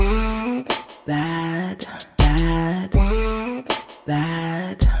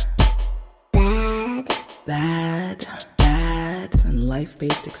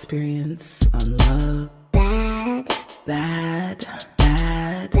life-based experience on love, bad,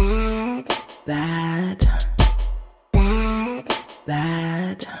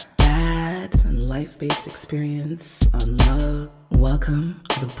 and life-based experience on love. Welcome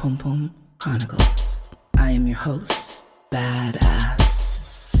to the Pum Pum Chronicles. I am your host,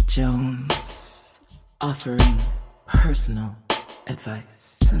 Badass Jones, offering personal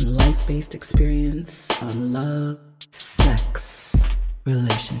advice and life-based experience on love, sex,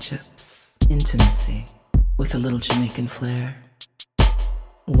 relationships, intimacy, with a little Jamaican flair.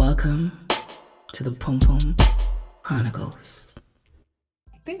 Welcome to the Pum Pum Chronicles.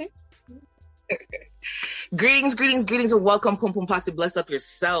 Greetings, and welcome, Pum Pum Posse. Bless up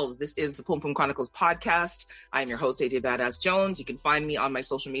yourselves. This is the Pum Pum Chronicles podcast. I am your host, AJ Badass Jones. You can find me on my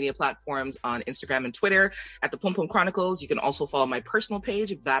social media platforms on Instagram and Twitter at the Pum Pum Chronicles. You can also follow my personal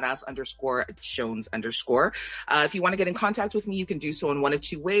page, Badass_Jones_. If you want to get in contact with me, you can do so in one of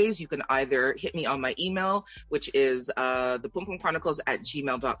two ways. You can either hit me on my email, which is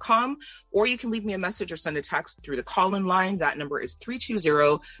thepumpumchronicles@gmail.com, or you can leave me a message or send a text through the call-in line. That number is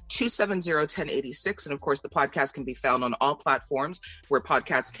 320-270-1086. And of course, the podcast can be found on all platforms where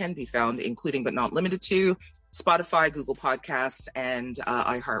podcasts can be found, including but not limited to Spotify, Google Podcasts, and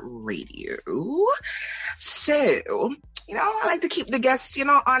iHeartRadio. So, I like to keep the guests,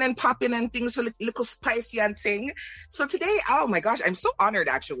 on and popping and things for little spicy and thing. So today, oh my gosh, I'm so honored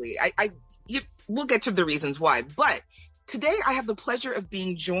actually. We'll get to the reasons why, but today I have the pleasure of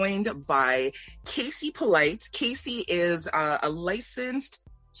being joined by Casey Polite. Casey is a licensed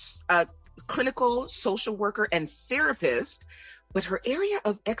clinical social worker and therapist, but her area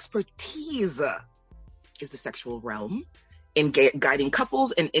of expertise is the sexual realm in guiding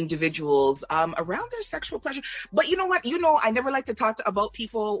couples and individuals around their sexual pleasure. But you know what? I never like to talk about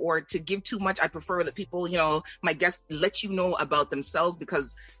people or to give too much. I prefer that people, my guests let you know about themselves,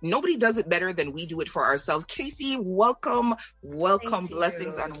 because nobody does it better than we do it for ourselves. Casey, welcome,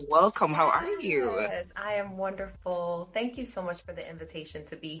 blessings, and welcome. How are you? Yes, I am wonderful. Thank you so much for the invitation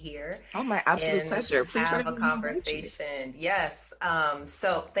to be here. Oh, my absolute pleasure. Please have a conversation. Yes.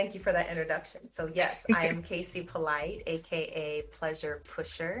 So thank you for that introduction. So yes, I am Casey Polite, aka Pleasure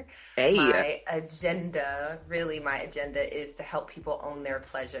Pusher. Hey. My agenda is to help people own their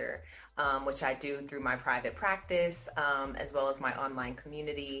pleasure, which I do through my private practice, as well as my online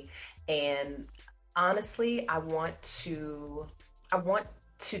community. And honestly, I want to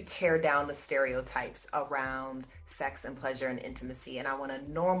tear down the stereotypes around sex and pleasure and intimacy. And I want to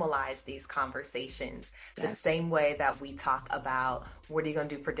normalize these conversations the same way that we talk about what are you going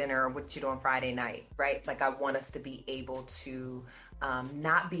to do for dinner or what you do on Friday night, right? Like, I want us to be able to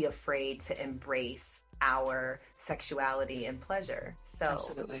not be afraid to embrace our sexuality and pleasure. So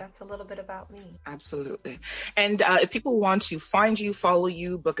absolutely. That's a little bit about me. Absolutely. And if people want to find you, follow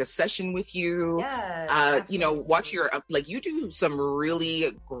you, book a session with you, watch your, you do some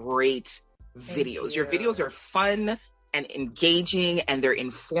really great videos. Your videos are fun and engaging, and they're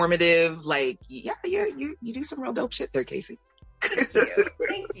informative. You do some real dope shit there, Casey.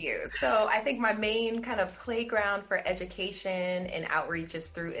 Thank you. So I think my main kind of playground for education and outreach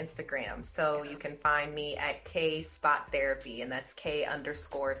is through Instagram. So you can find me at K-Spot Therapy, and that's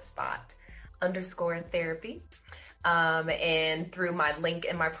K_spot_therapy. And through my link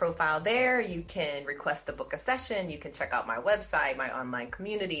in my profile there, you can request to book a session. You can check out my website, my online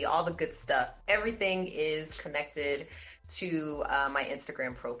community, all the good stuff. Everything is connected to my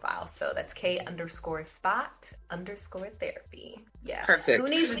Instagram profile. So that's K_spot_therapy. Yeah. Perfect. Who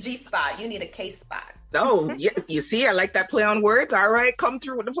needs a G-spot? You need a K-spot. Oh, yeah. You see, I like that play on words. All right. Come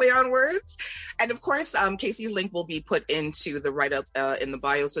through with the play on words. And of course, Casey's link will be put into the write-up in the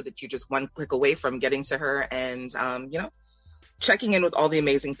bio, so that you're just one click away from getting to her and, checking in with all the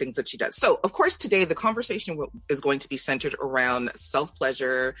amazing things that she does. So, of course, today the conversation is going to be centered around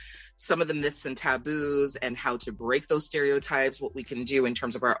self-pleasure, some of the myths and taboos, and how to break those stereotypes, what we can do in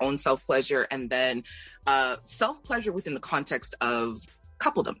terms of our own self-pleasure, and then self-pleasure within the context of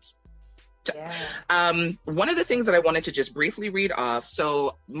coupledoms. Yeah. One of the things that I wanted to just briefly read off.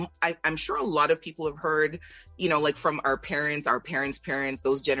 So I'm sure a lot of people have heard, from our parents,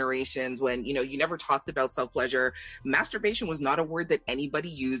 those generations when, you never talked about self-pleasure. Masturbation was not a word that anybody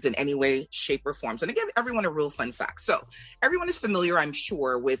used in any way, shape, or form. So to give everyone a real fun fact. So everyone is familiar, I'm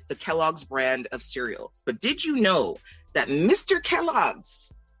sure, with the Kellogg's brand of cereals. But did you know that Mr.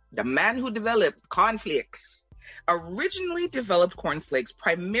 Kellogg's, the man who developed cornflakes, originally developed cornflakes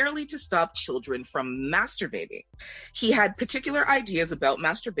primarily to stop children from masturbating? He had particular ideas about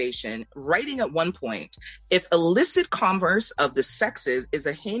masturbation, writing at one point, "If illicit commerce of the sexes is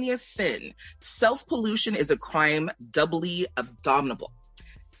a heinous sin, self-pollution is a crime doubly abominable."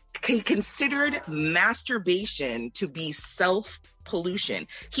 he considered masturbation to be self-pollution.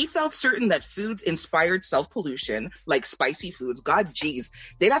 He felt certain that foods inspired self-pollution, like spicy foods. God, geez,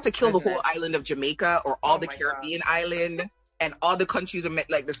 they'd have to kill the whole island of Jamaica or all the Caribbean island and all the countries are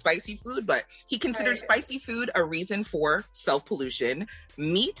like the spicy food, but he considered spicy food a reason for self-pollution,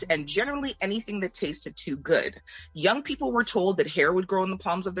 meat, and generally anything that tasted too good. Young people were told that hair would grow in the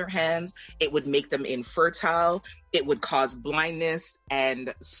palms of their hands, it would make them infertile, it would cause blindness,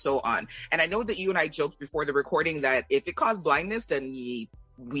 and so on. And I know that you and I joked before the recording that if it caused blindness, then we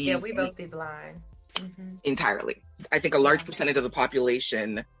both be blind. Mm-hmm. Entirely. I think a large percentage of the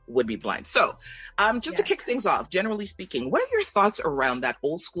population would be blind. So just to kick things off, generally speaking, what are your thoughts around that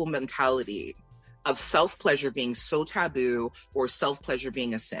old school mentality of self-pleasure being so taboo or self-pleasure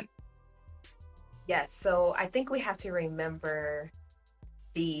being a sin? Yes. So I think we have to remember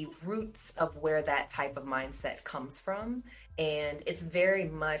the roots of where that type of mindset comes from. And it's very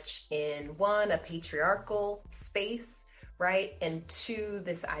much in one, a patriarchal space, right? And two,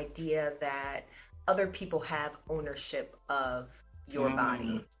 this idea that other people have ownership of your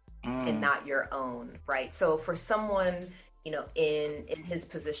body and not your own, right? So for someone, you know, in his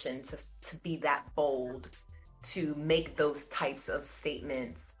position to be that bold, to make those types of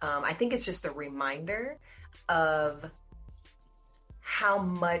statements, I think it's just a reminder of how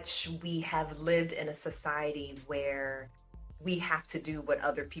much we have lived in a society where we have to do what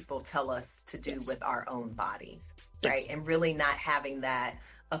other people tell us to do with our own bodies, right? And really not having that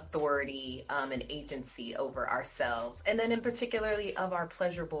authority and agency over ourselves, and then in particularly of our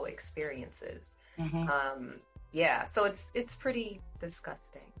pleasurable experiences. So it's pretty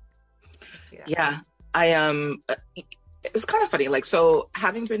disgusting. It's kind of funny, like, so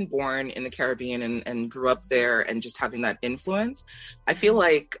having been born in the Caribbean and grew up there and just having that influence, I feel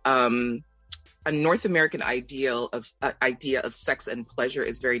like a North American idea of sex and pleasure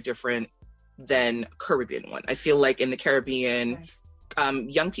is very different than Caribbean one. I feel like in the Caribbean,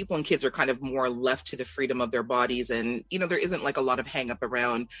 young people and kids are kind of more left to the freedom of their bodies, and you know, there isn't like a lot of hang up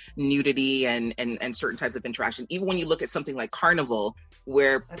around nudity and certain types of interaction. Even when you look at something like Carnival,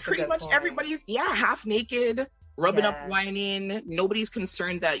 where pretty much everybody's half naked, rubbing up, whining. Nobody's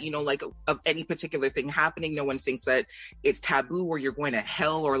concerned that, you know, like of any particular thing happening. No one thinks that it's taboo or you're going to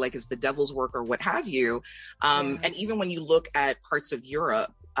hell or like it's the devil's work or what have you. And even when you look at parts of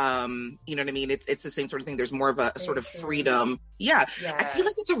Europe, you know what I mean? It's the same sort of thing. There's more of a sort of freedom. I feel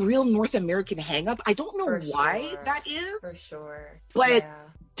like it's a real North American hang up. I don't know why that is. For sure. But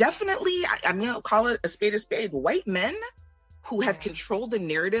definitely, I'm going to call it a spade. White men who have controlled the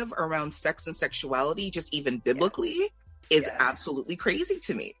narrative around sex and sexuality, just even biblically, is absolutely crazy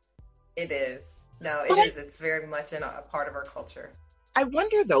to me. It is. No, it is. It's very much a part of our culture. I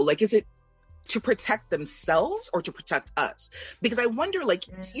wonder though, like, is it to protect themselves or to protect us? Because I wonder, like,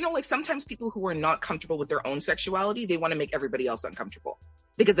 you know, like sometimes people who are not comfortable with their own sexuality, they want to make everybody else uncomfortable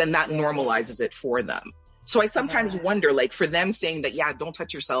because then that normalizes it for them. So I sometimes wonder, like, for them saying that, don't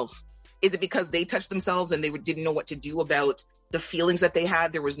touch yourself, is it because they touched themselves and they didn't know what to do about the feelings that they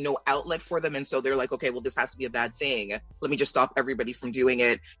had? There was no outlet for them. And so they're like, okay, well, this has to be a bad thing. Let me just stop everybody from doing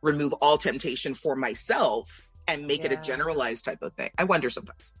it, remove all temptation for myself and make it a generalized type of thing. I wonder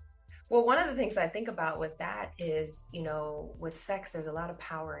sometimes. Well, one of the things I think about with that is, you know, with sex, there's a lot of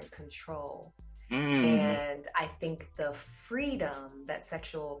power and control. And I think the freedom that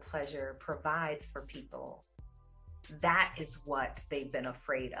sexual pleasure provides for people, that is what they've been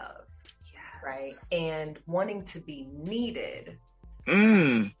afraid of. Right? And wanting to be needed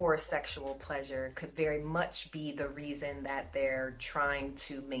for sexual pleasure could very much be the reason that they're trying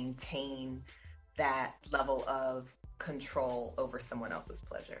to maintain that level of control over someone else's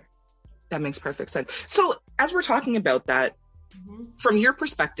pleasure. That makes perfect sense. So as we're talking about that, from your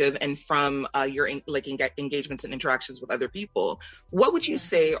perspective and from your engagements and interactions with other people, what would you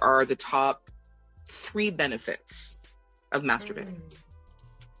say are the top 3 benefits of masturbating?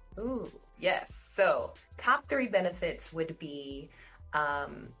 Ooh, yes. So top 3 benefits would be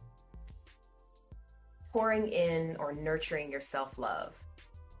pouring in or nurturing your self-love.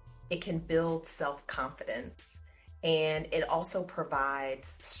 It can build self-confidence, and it also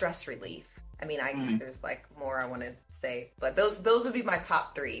provides stress relief. I mean, there's like more I want to say, but those would be my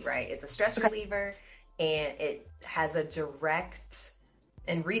top 3, right? It's a stress reliever, and it has a direct,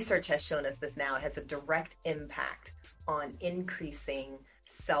 and research has shown us this now, it has a direct impact on increasing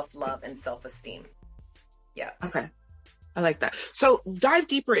self-love and self-esteem. Yeah. Okay. I like that. So dive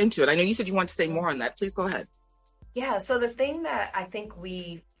deeper into it. I know you said you want to say more on that. Please go ahead. Yeah. So the thing that I think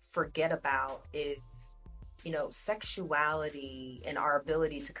we forget about is, you know, sexuality and our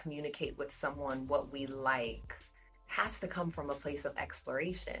ability to communicate with someone what we like has to come from a place of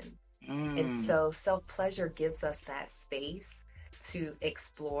exploration. And so self-pleasure gives us that space to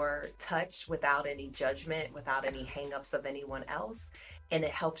explore touch without any judgment, without any hangups of anyone else. And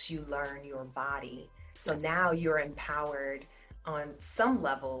it helps you learn your body. So now you're empowered on some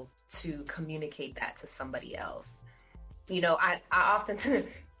level to communicate that to somebody else. You know, I often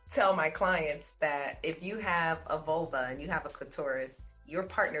tell my clients that if you have a vulva and you have a clitoris, your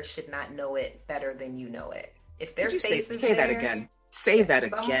partner should not know it better than you know it. If their face is say there, that again. Say that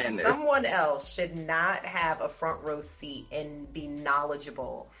again. Someone else should not have a front row seat and be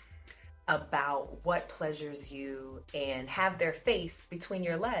knowledgeable about what pleasures you and have their face between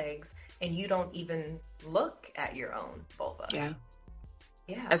your legs, and you don't even look at your own vulva. Yeah.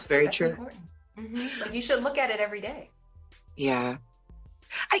 Yeah. That's very true. Like you should look at it every day. Yeah.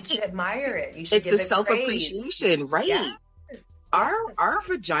 You should admire it. You should it's give the it self-appreciation, praise. right? Yes. Our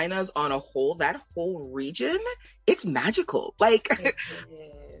vaginas on a whole, that whole region, it's magical. Like It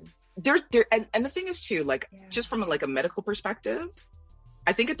is. and the thing is too, like just from a medical perspective,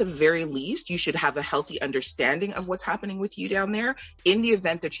 I think at the very least you should have a healthy understanding of what's happening with you down there in the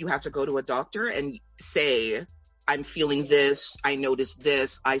event that you have to go to a doctor and say, I'm feeling this, I noticed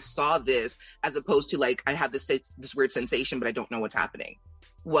this, I saw this, as opposed to like, I have this weird sensation, but I don't know what's happening.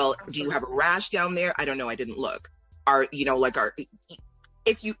 Well, Absolutely. Do you have a rash down there? I don't know. I didn't look.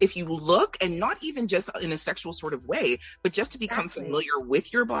 If you look, and not even just in a sexual sort of way, but just to become familiar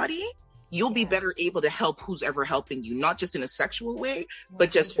with your body, you'll be better able to help who's ever helping you, not just in a sexual way,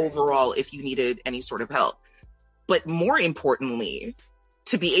 but just overall if you needed any sort of help. But more importantly,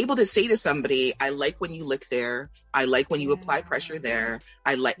 to be able to say to somebody, I like when you lick there, I like when you apply pressure there,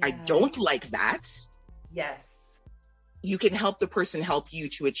 I don't like that. Yes. You can help the person help you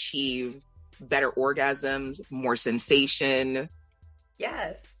to achieve better orgasms, more sensation.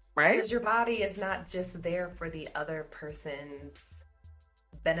 Yes. Right? Because your body is not just there for the other person's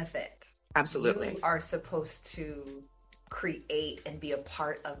benefit. Absolutely. You are supposed to create and be a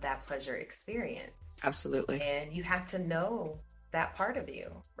part of that pleasure experience. Absolutely. And you have to know that part of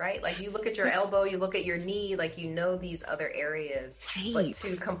you, right? Like you look at your elbow, you look at your knee, like you know these other areas. Right. But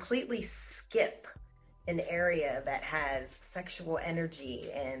to completely skip an area that has sexual energy,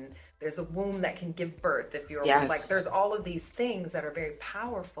 and there's a womb that can give birth if you're like, there's all of these things that are very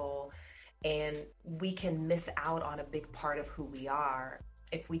powerful, and we can miss out on a big part of who we are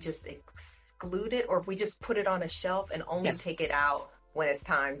if we just exclude it, or if we just put it on a shelf and only take it out when it's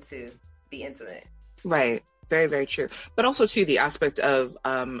time to be intimate. Right. Very, very true. But also too, the aspect of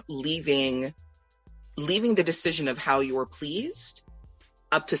leaving the decision of how you're pleased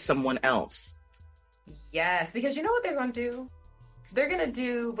up to someone else. Yes, because you know what they're going to do? They're going to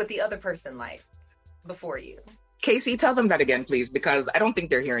do what the other person liked before you. Casey, tell them that again, please, because I don't think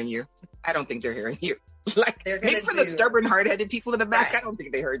they're hearing you. Like, maybe for the stubborn, hard-headed people in the back, I don't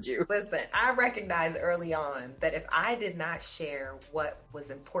think they heard you. Listen, I recognized early on that if I did not share what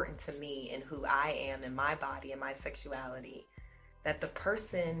was important to me and who I am and my body and my sexuality, that the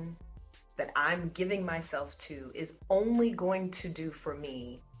person that I'm giving myself to is only going to do for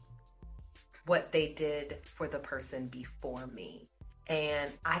me what they did for the person before me.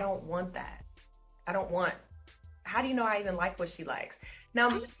 And I don't want that. How do you know I even like what she likes?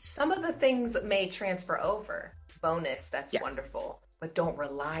 Now, some of the things may transfer over. Bonus, that's wonderful. But don't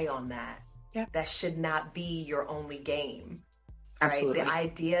rely on that. Yep. That should not be your only game. Absolutely. Right? The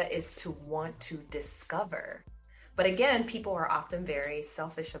idea is to want to discover. But again, people are often very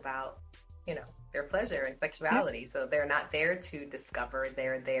selfish about, their pleasure and sexuality. Yep. So they're not there to discover.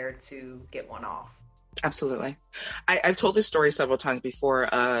 They're there to get one off. Absolutely. I've told this story several times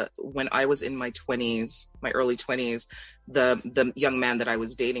before. When I was in my early 20s, the young man that I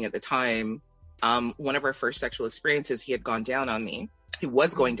was dating at the time, one of our first sexual experiences, he had gone down on me. He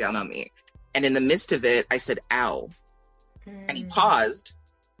was going down on me. And in the midst of it, I said, ow. And he paused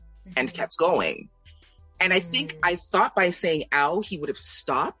and kept going. And I think I thought by saying ow, he would have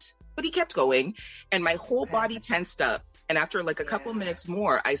stopped, but he kept going. And my whole body tensed up. And after like a couple of minutes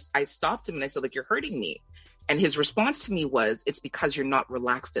more, I stopped him and I said, like, you're hurting me. And his response to me was, it's because you're not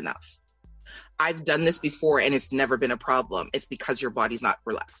relaxed enough. I've done this before and it's never been a problem. It's because your body's not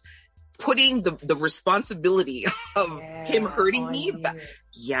relaxed. Putting the responsibility of him hurting me.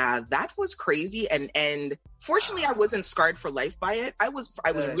 That was crazy. And fortunately I wasn't scarred for life by it. I was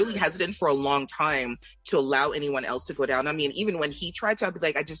really hesitant for a long time to allow anyone else to go down on me. And even when he tried to, I'd be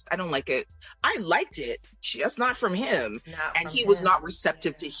like, I don't like it. I liked it, just not from him. He was not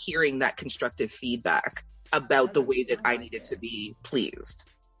receptive to hearing that constructive feedback about the way that I needed to be pleased.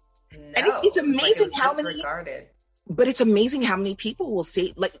 No, and it's amazing like how many. But it's amazing how many people will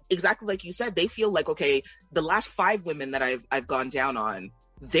say, like, exactly like you said, they feel like, okay, the last 5 women that I've gone down on,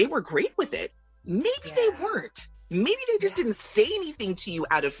 they were great with it. Maybe they weren't. Maybe they just didn't say anything to you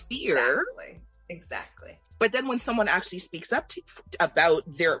out of fear. Exactly. But then when someone actually speaks up about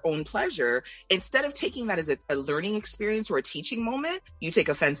their own pleasure, instead of taking that as a learning experience or a teaching moment, you take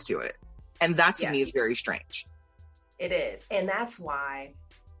offense to it. And that to me is very strange. It is. And that's why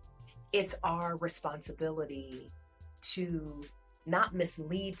it's our responsibility to not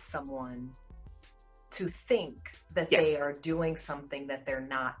mislead someone to think that they are doing something that they're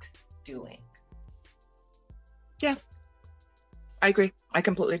not doing. Yeah, I agree. I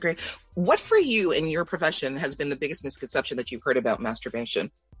completely agree. What for you in your profession has been the biggest misconception that you've heard about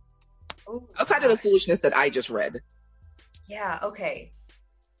masturbation? Outside of the foolishness that I just read. Yeah, okay.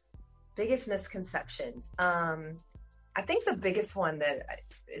 Biggest misconceptions. I think the biggest one that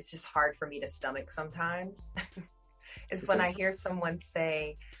it's just hard for me to stomach sometimes is when I hear someone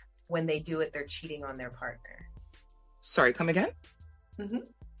say when they do it, they're cheating on their partner. Sorry, come again? Mm-hmm.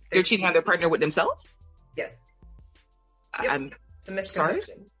 They're cheating on their partner with themselves? Yes. Yep. It's a misconception.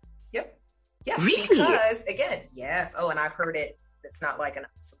 Sorry? Yep. Yeah. Really? Because again, yes. Oh, and I've heard it. It's not like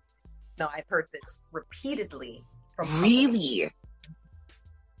no, I've heard this repeatedly from couples. Really?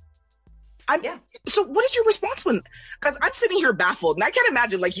 So what is your response when, because I'm sitting here baffled and I can't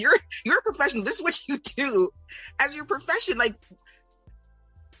imagine, like, you're a professional. This is what you do as your profession. Like,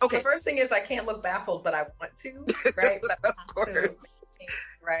 okay. The first thing is I can't look baffled, but I want to, right? But of course.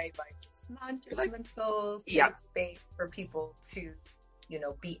 Right? Like, it's non-judgmental, safe space for people to,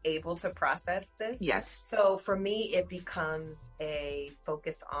 be able to process this. Yes. So for me, it becomes a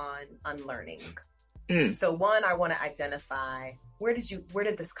focus on unlearning. So one, I want to identify, where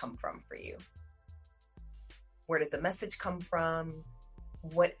did this come from for you? Where did the message come from?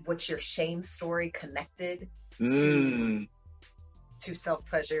 What's your shame story connected to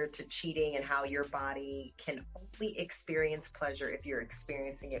self-pleasure, to cheating, and how your body can only experience pleasure if you're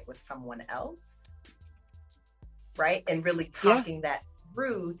experiencing it with someone else, right? And really talking that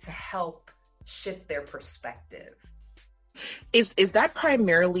through to help shift their perspective. Is that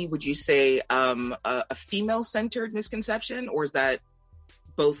primarily, would you say, a female-centered misconception, or is that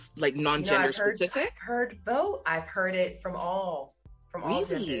both, like, non-gender specific? I've heard both. I've heard it from all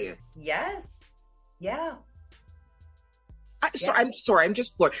genders. Yes. Yeah. So I'm sorry, I'm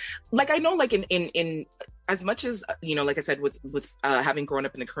just floored. Like, I know, like, in as much as, like I said, with having grown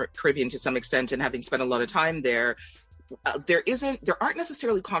up in the Caribbean to some extent and having spent a lot of time there, there aren't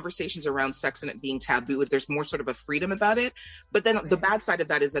necessarily conversations around sex and it being taboo. There's more sort of a freedom about it. But then the bad side of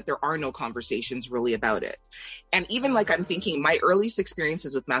that is that there are no conversations really about it. And even, like, I'm thinking my earliest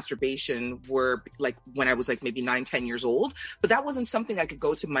experiences with masturbation were like when I was like maybe 9-10 years old, but that wasn't something I could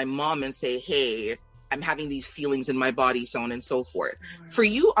go to my mom and say, hey, I'm having these feelings in my body, so on and so forth. For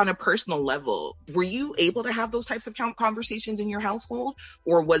you, on a personal level, were you able to have those types of conversations in your household?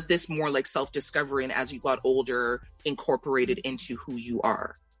 Or was this more like self-discovery and as you got older, incorporated into who you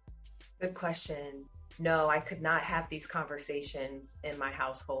are? Good question. No, I could not have these conversations in my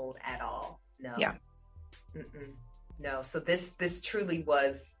household at all. No. Yeah. No. So this truly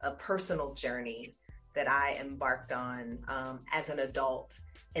was a personal journey that I embarked on as an adult.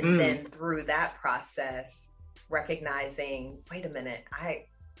 And then through that process, recognizing, wait a minute, I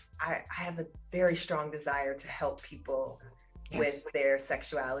have a very strong desire to help people with their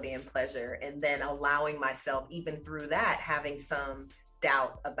sexuality and pleasure. And then allowing myself, even through that, having some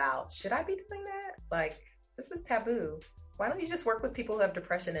doubt about, should I be doing that? Like, this is taboo. Why don't you just work with people who have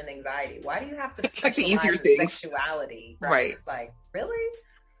depression and anxiety? Why do you have to specialize in sexuality? Right? It's like, really?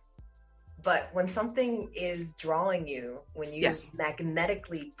 But when something is drawing you, when you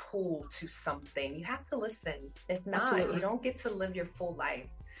magnetically pull to something, you have to listen. If not, you don't get to live your full life.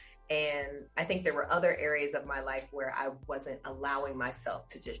 And I think there were other areas of my life where I wasn't allowing myself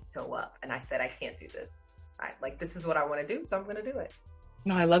to just show up. And I said, I can't do this. This is what I want to do, so I'm going to do it.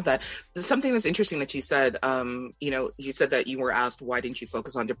 No, I love that. Something that's interesting that you said, you said that you were asked, why didn't you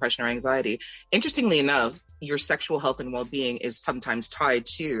focus on depression or anxiety? Interestingly enough, your sexual health and well-being is sometimes tied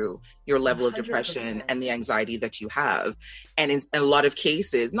to your level 100%. Of depression and the anxiety that you have. And in a lot of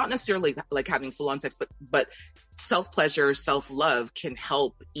cases, not necessarily like having full-on sex, but self-pleasure, self-love can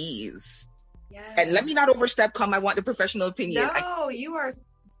help ease. Yes. And let me not overstep, I want the professional opinion.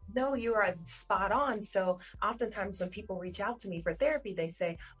 No, you are spot on. So oftentimes when people reach out to me for therapy, they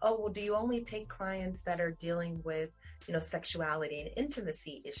say, oh, well, do you only take clients that are dealing with, sexuality and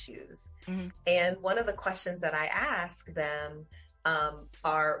intimacy issues? And one of the questions that I ask them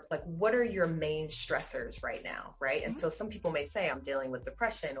are like, what are your main stressors right now, right? And so some people may say, I'm dealing with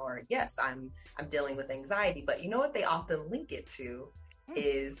depression, or yes, I'm dealing with anxiety. But you know what they often link it to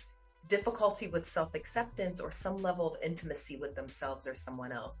is difficulty with self-acceptance or some level of intimacy with themselves or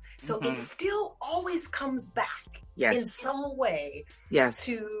someone else. So it still always comes back in some way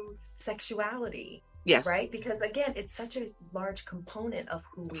to sexuality. Yes. Right? Because again, it's such a large component of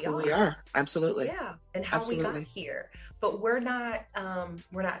who we are. We are. Absolutely. Yeah. And how we got here. But we're not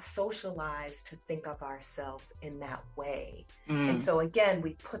socialized to think of ourselves in that way. And so again,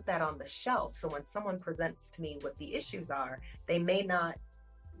 we put that on the shelf. So when someone presents to me what the issues are, they may not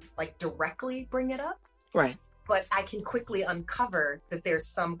like directly bring it up. Right. But I can quickly uncover that there's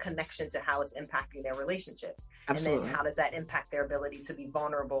some connection to how it's impacting their relationships. Absolutely. And then how does that impact their ability to be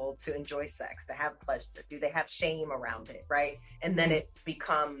vulnerable, to enjoy sex, to have pleasure? Do they have shame around it, right? And then it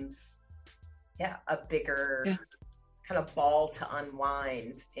becomes, a bigger kind of ball to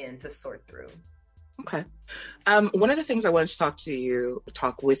unwind and to sort through. Okay. One of the things I wanted to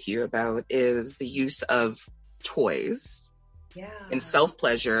talk with you about is the use of toys. And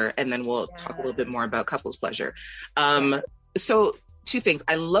self-pleasure, and then we'll talk a little bit more about couples pleasure. So two things.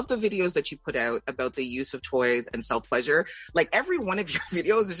 I love the videos that you put out about the use of toys and self-pleasure. Like every one of your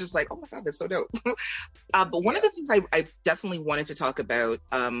videos is just like, oh my God, that's so dope. But one of the things I definitely wanted to talk about,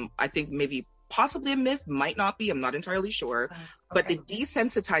 I think maybe possibly a myth, might not be, I'm not entirely sure, but the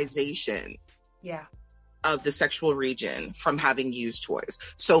desensitization of the sexual region from having used toys.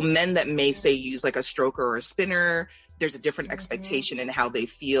 So men that may say use like a stroker or a spinner, there's a different expectation in how they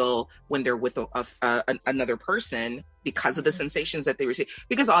feel when they're with another person because of the sensations that they receive.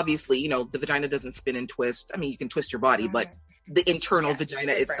 Because obviously, you know, the vagina doesn't spin and twist. I mean, you can twist your body, but the internal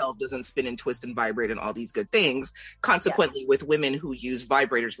vagina itself doesn't spin and twist and vibrate and all these good things. Consequently, with women who use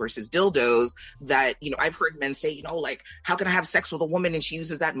vibrators versus dildos, that, you know, I've heard men say, you know, like, how can I have sex with a woman and she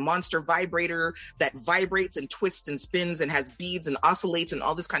uses that monster vibrator that vibrates and twists and spins and has beads and oscillates and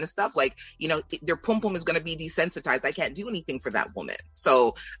all this kind of stuff? Like, you know, their pum-pum is going to be desensitized. I can't do anything for that woman.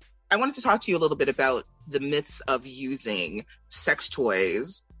 So I wanted to talk to you a little bit about the myths of using sex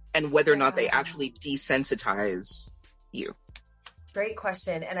toys and whether or not they actually desensitize you. Great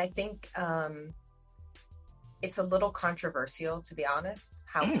question. And I think it's a little controversial, to be honest,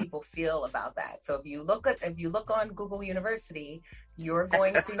 how people feel about that. So if you look on Google University, you're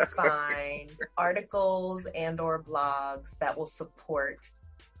going to find articles and or blogs that will support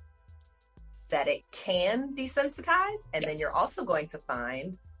that it can desensitize. And then you're also going to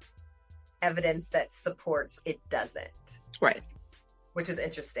find evidence that supports it doesn't. Right. Which is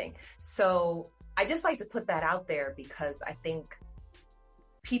interesting. So I just like to put that out there because I think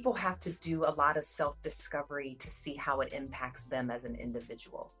people have to do a lot of self-discovery to see how it impacts them as an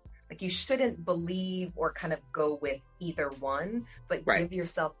individual. Like, you shouldn't believe or kind of go with either one, but give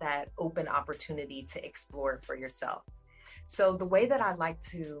yourself that open opportunity to explore it for yourself. So the way that I like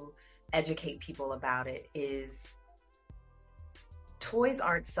to educate people about it is toys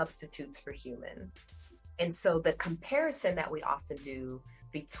aren't substitutes for humans. And so the comparison that we often do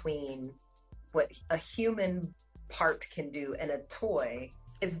between what a human part can do and a toy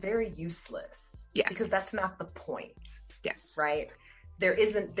is very useless. Yes. Because that's not the point. Yes. Right?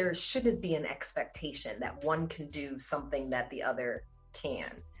 There shouldn't be an expectation that one can do something that the other can.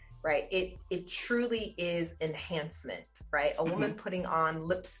 Right? It truly is enhancement, right? A woman putting on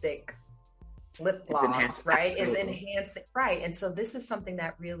lipstick, lip gloss, right? Is enhancing, right? And so this is something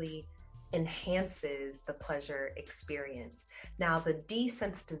that really enhances the pleasure experience. Now, the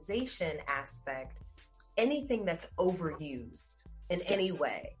desensitization aspect, anything that's overused in any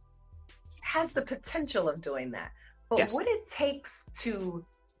way has the potential of doing that. But what it takes to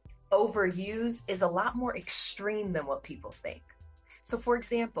overuse is a lot more extreme than what people think. So for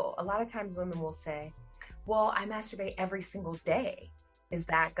example, a lot of times women will say, well, I masturbate every single day. Is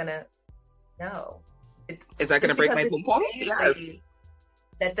that gonna, no. Is that gonna break my pum pum? Yeah.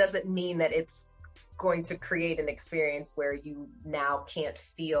 That doesn't mean that it's going to create an experience where you now can't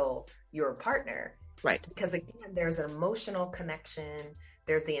feel your partner. Right. Because again, there's an emotional connection.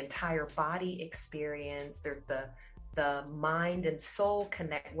 There's the entire body experience. There's the mind and soul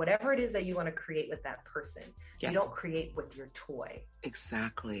connect, whatever it is that you want to create with that person. You don't create with your toy.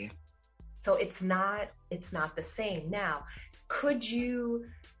 Exactly. So it's not the same. Now, could you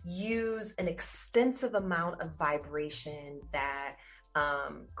use an extensive amount of vibration that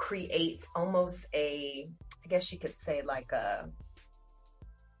creates almost I guess you could say like a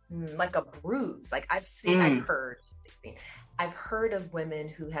bruise? Like I've heard of women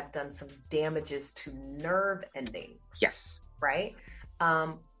who have done some damages to nerve endings. Yes. Right?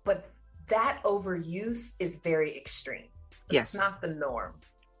 But that overuse is very extreme. Yes. That's not the norm.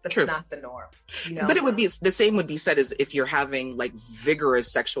 That's True. not the norm. You know? But it would be the same would be said as if you're having like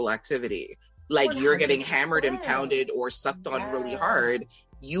vigorous sexual activity, like you're getting hammered and 100%. pounded or sucked on really Yes. hard.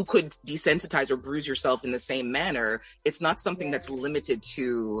 You could desensitize or bruise yourself in the same manner. It's not something that's limited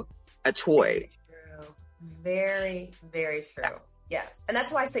to a toy. True. Very, very true. Yes. And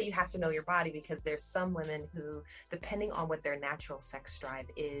that's why I say you have to know your body, because there's some women who, depending on what their natural sex drive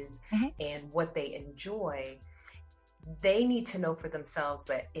is and what they enjoy, they need to know for themselves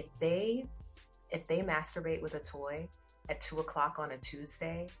that if they masturbate with a toy at 2:00 on a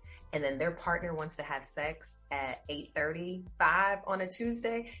Tuesday, and then their partner wants to have sex at 8:35 on a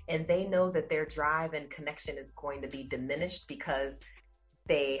Tuesday, and they know that their drive and connection is going to be diminished because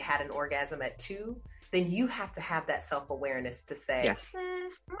they had an orgasm at 2, then you have to have that self-awareness to say, Yes. I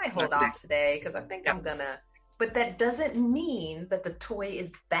might hold off today because I think I'm gonna. But that doesn't mean that the toy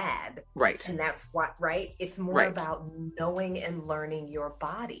is bad. Right. And that's what, right? It's more about knowing and learning your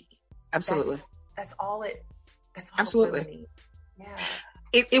body. Absolutely. That's all it Absolutely. really needs. Yeah.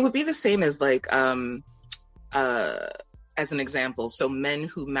 It would be the same as like, as an example. So men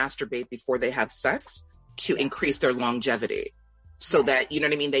who masturbate before they have sex to increase their longevity. So that, you know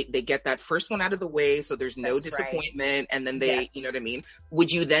what I mean? They get that first one out of the way. So there's no disappointment. And then they, you know what I mean?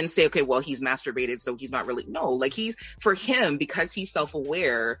 Would you then say, okay, well, he's masturbated, so he's not really, no, like for him, because he's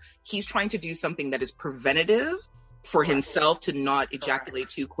self-aware, he's trying to do something that is preventative for himself to not ejaculate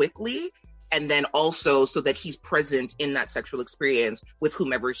too quickly. And then also so that he's present in that sexual experience with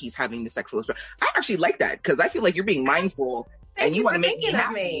whomever he's having the sexual experience. I actually like that because I feel like you're being mindful and you want to make me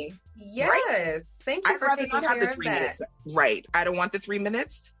happy. Yes. Right? Thank you I'd for rather taking not have care the of 3 that. minutes. Right. I don't want the 3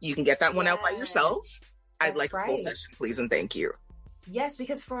 minutes. You can get that one out by yourself. I'd like a full session, please, and thank you. Yes,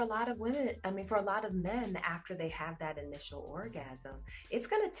 because for a lot of women, for a lot of men, after they have that initial orgasm, it's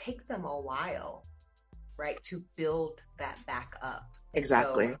going to take them a while, right, to build that back up.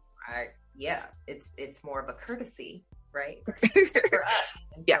 Exactly. So, it's more of a courtesy, right, for us.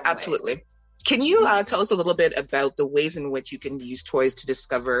 Yeah, absolutely. Can you tell us a little bit about the ways in which you can use toys to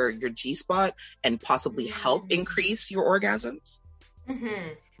discover your G-spot and possibly help increase your orgasms?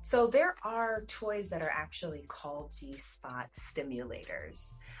 So there are toys that are actually called G-spot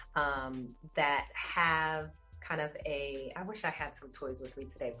stimulators that have kind of I wish I had some toys with me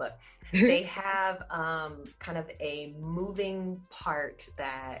today, but they have kind of a moving part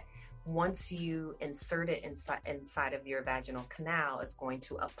that once you insert it inside of your vaginal canal is going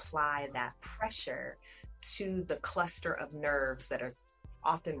to apply that pressure to the cluster of nerves that are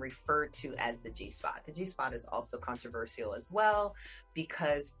often referred to as the G-spot. The G-spot is also controversial as well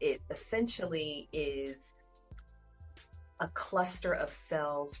because it essentially is a cluster of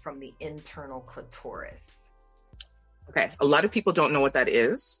cells from the internal clitoris. Okay, a lot of people don't know what that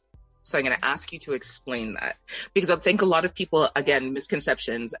is. So I'm going to ask you to explain that because I think a lot of people, again,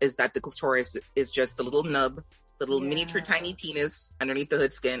 misconceptions is that the clitoris is just the little nub, the little miniature tiny penis underneath the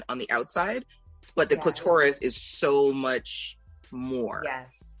hood skin on the outside, but the clitoris is so much more.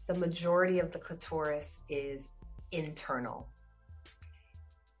 Yes, the majority of the clitoris is internal.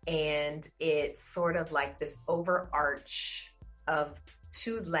 And it's sort of like this overarch of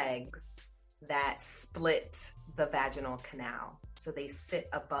 2 legs that split the vaginal canal. So they sit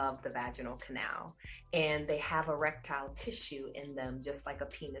above the vaginal canal and they have erectile tissue in them just like a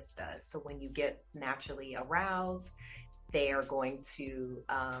penis does. So when you get naturally aroused, they are going to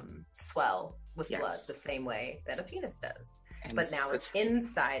swell with blood the same way that a penis does. And but now it's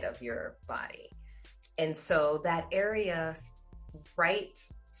inside of your body. And so that area, right,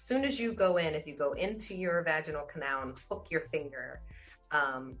 as soon as you go in, if you go into your vaginal canal and hook your finger,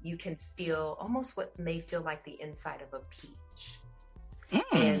 you can feel almost what may feel like the inside of a peach.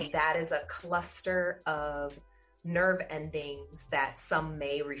 And that is a cluster of nerve endings that some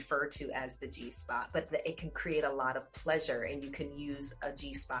may refer to as the G-spot, but it can create a lot of pleasure. And you can use a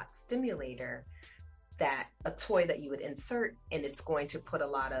G-spot stimulator, a toy that you would insert, and it's going to put a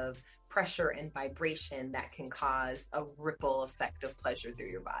lot of pressure and vibration that can cause a ripple effect of pleasure through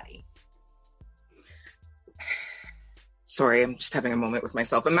your body. Sorry, I'm just having a moment with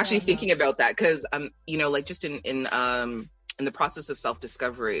myself. I'm actually thinking about that because like just in the process of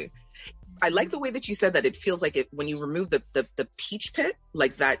self-discovery, I like the way that you said that it feels like when you remove the peach pit,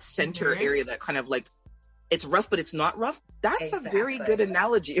 like that center area that kind of like it's rough, but it's not rough. That's a very good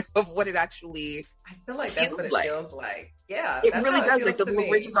analogy of what it actually I feel like that's what it feels like. Yeah. It really does. Like the little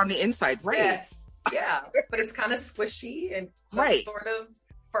ridges on the inside, right? Yes. Yeah. But it's kind of squishy and sort of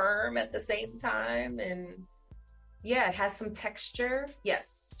firm at the same time. And yeah, it has some texture.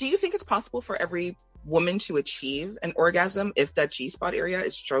 Yes. Do you think it's possible for every woman to achieve an orgasm if that G-spot area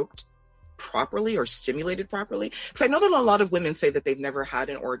is stroked properly or stimulated properly? Because I know that a lot of women say that they've never had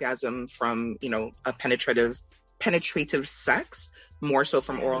an orgasm from, a penetrative sex, more so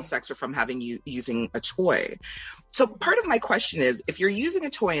from oral sex or from using a toy. So part of my question is, if you're using a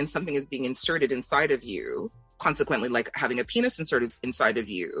toy and something is being inserted inside of you, consequently like having a penis inserted inside of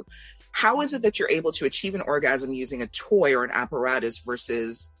you, how is it that you're able to achieve an orgasm using a toy or an apparatus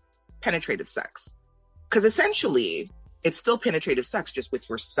versus penetrative sex? Because essentially it's still penetrative sex, just with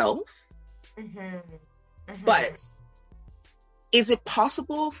yourself. But is it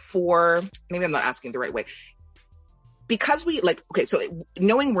possible for, maybe I'm not asking the right way, because so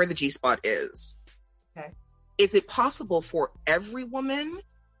knowing where the G-spot is, is it possible for every woman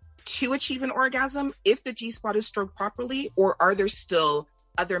to achieve an orgasm if the G-spot is stroked properly, or are there still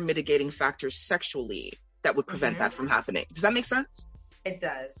other mitigating factors sexually that would prevent that from happening? Does that make sense? It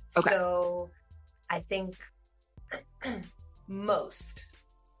does. Okay. So I think most,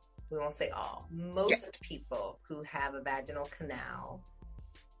 we won't say all, most people who have a vaginal canal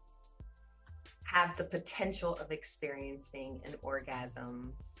have the potential of experiencing an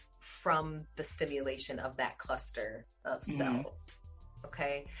orgasm from the stimulation of that cluster of cells.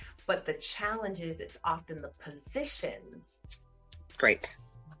 Okay. But the challenge is it's often the positions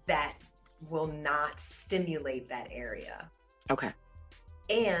that will not stimulate that area. Okay.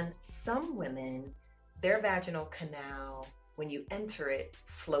 And some women, their vaginal canal, when you enter it,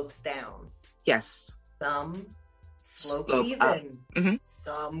 slopes down. Yes. Some slopes even.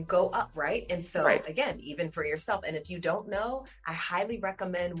 Some go up, right? And so again, even for yourself, and if you don't know, I highly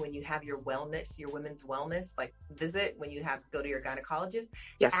recommend when you have your wellness, your women's wellness, like visit when you go to your gynecologist,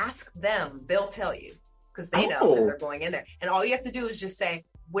 ask them, they'll tell you, because they know, because they're going in there. And all you have to do is just say,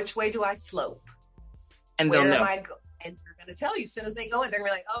 which way do I slope? And they'll know. And they're going to tell you as soon as they go in, they're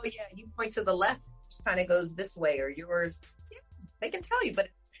going to be like, oh yeah, you point to the left, it kind of goes this way, or yours. They can tell you, but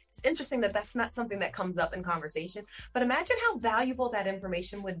it's interesting that that's not something that comes up in conversation. But imagine how valuable that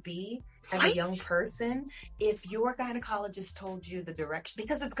information would be as a young person if your gynecologist told you the direction,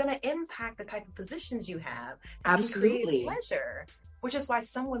 because it's going to impact the type of positions you have. Absolutely. Pleasure, which is why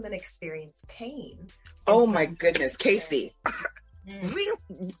some women experience pain. Oh my goodness, Casey.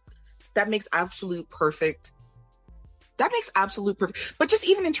 That makes absolute perfect. But just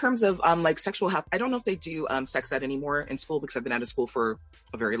even in terms of like sexual health, I don't know if they do sex ed anymore in school, because I've been out of school for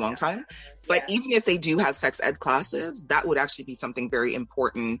a very long time. But even if they do have sex ed classes, that would actually be something very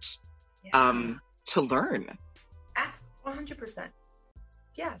important to learn. 100%.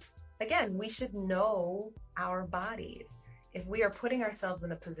 Yes. Again, we should know our bodies. If we are putting ourselves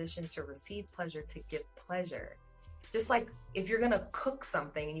in a position to receive pleasure, to give pleasure, just like if you're going to cook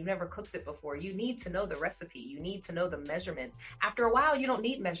something and you've never cooked it before, you need to know the recipe. You need to know the measurements. After a while, you don't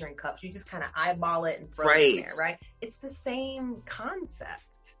need measuring cups. You just kind of eyeball it and throw it in there, right? It's the same concept.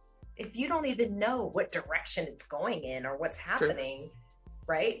 If you don't even know what direction it's going in or what's happening,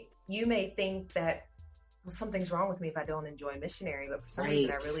 right? You may think that, well, something's wrong with me if I don't enjoy missionary, but for some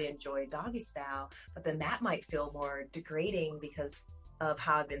reason I really enjoy doggy style. But then that might feel more degrading because of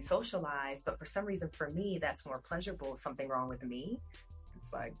how I've been socialized, but for some reason for me that's more pleasurable. Something wrong with me?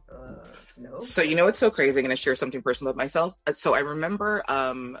 It's like no. So it's so crazy. I'm going to share something personal about myself. So I remember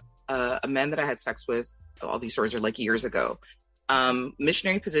a man that I had sex with, all these stories are like years ago,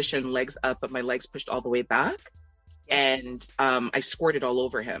 missionary position, legs up, but my legs pushed all the way back, and I squirted all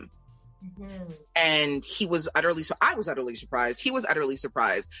over him. And I was utterly surprised. He was utterly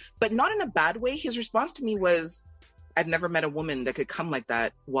surprised, but not in a bad way. His response to me was, I've never met a woman that could come like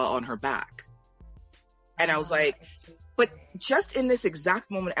that while on her back. And I was like, but just in this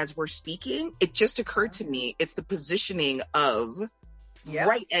exact moment as we're speaking, it just occurred to me, it's the positioning of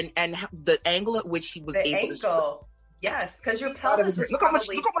and the angle at which he was able to. Yes, because your pelvis was look how much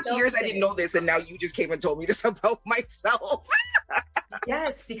years I didn't know this, and now you just came and told me this about myself.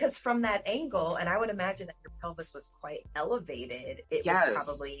 Yes, because from that angle, and I would imagine that your pelvis was quite elevated, it was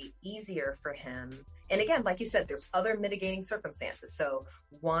probably easier for him. And again, like you said, there's other mitigating circumstances. So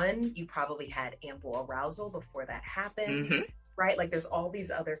one, you probably had ample arousal before that happened, right? Like there's all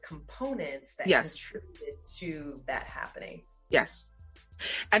these other components that contributed to that happening. Yes.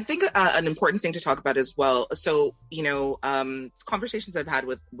 I think an important thing to talk about as well. So, conversations I've had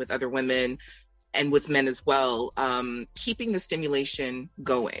with other women and with men as well, keeping the stimulation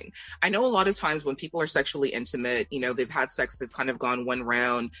going. I know a lot of times when people are sexually intimate, they've had sex, they've kind of gone one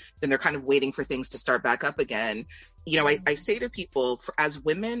round, then they're kind of waiting for things to start back up again. I say to people, as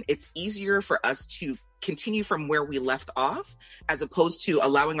women, it's easier for us to continue from where we left off, as opposed to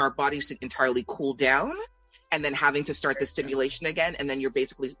allowing our bodies to entirely cool down and then having to start the stimulation again. And then you're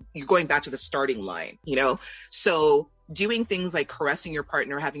going back to the starting line, So doing things like caressing your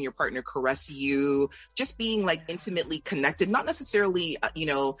partner, having your partner caress you, just being like intimately connected, not necessarily,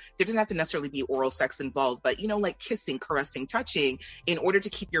 there doesn't have to necessarily be oral sex involved, but, like kissing, caressing, touching, in order to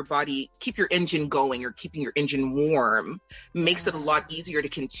keep your engine going or keeping your engine warm, makes it a lot easier to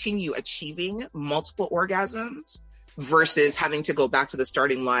continue achieving multiple orgasms versus having to go back to the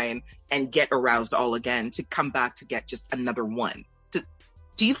starting line and get aroused all again to come back to get just another one.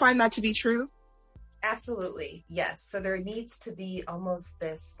 Do you find that to be true? Absolutely. Yes. So there needs to be almost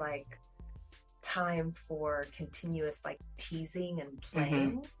this like time for continuous like teasing and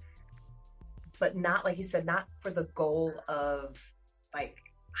playing, but not, like you said, not for the goal of like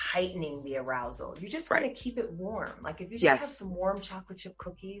heightening the arousal. You just want to keep it warm. Like if you just have some warm chocolate chip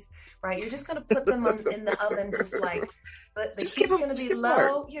cookies, right? You're just going to put them in the oven, just like, but the heat's going to be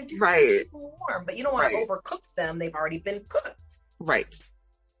low. You're just going to keep them warm, but you don't want to overcook them. They've already been cooked. Right.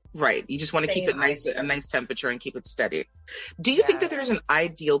 You just want to keep it a nice temperature and keep it steady. Do you think that there's an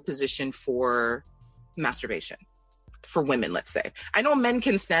ideal position for masturbation for women, let's say? I know men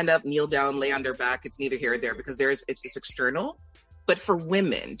can stand up, kneel down, lay on their back. It's neither here or there because it's external. But for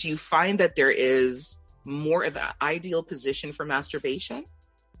women, do you find that there is more of an ideal position for masturbation?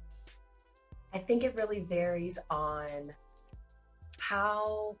 I think it really varies on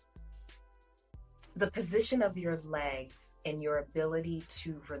how the position of your legs and your ability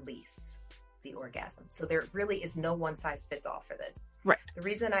to release the orgasm. So there really is no one size fits all for this. Right. The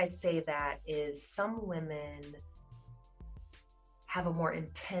reason I say that is some women have a more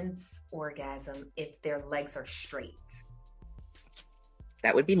intense orgasm if their legs are straight.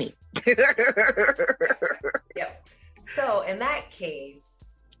 That would be me. Yep. So in that case,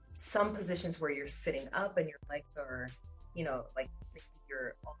 some positions where you're sitting up and your legs are, like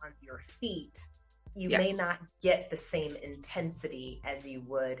you're on your feet, you may not get the same intensity as you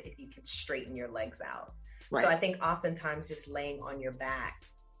would if you could straighten your legs out. Right. So I think oftentimes just laying on your back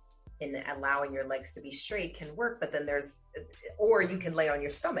and allowing your legs to be straight can work, but then or you can lay on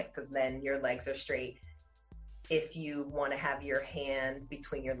your stomach because then your legs are straight. If you want to have your hand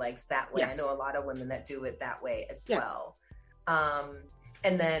between your legs that way. I know a lot of women that do it that way as well.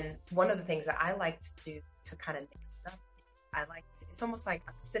 And then one of the things that I like to do to kind of mix it up is it's almost like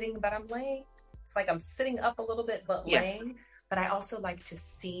I'm sitting, but I'm laying. It's like I'm sitting up a little bit, but laying, but I also like to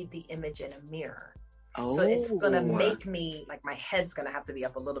see the image in a mirror. Oh. So it's going to make me, like my head's going to have to be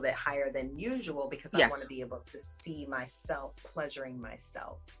up a little bit higher than usual because I want to be able to see myself pleasuring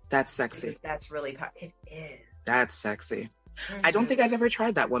myself. That's sexy. Because that's really, it is. That's sexy. I don't think I've ever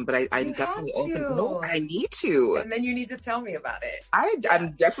tried that one, but I'm definitely open. No, I need to. And then you need to tell me about it.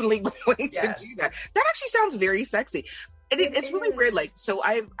 I'm definitely going to do that. That actually sounds very sexy. And it's really weird. Like, so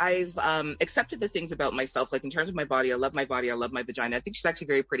I've accepted the things about myself, like in terms of my body. I love my body. I love my vagina. I think she's actually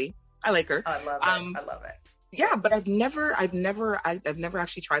very pretty. I like her. I love it. I love it. Yeah, but I've never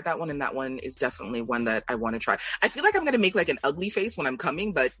actually tried that one, and that one is definitely one that I want to try. I feel like I'm gonna make like an ugly face when I'm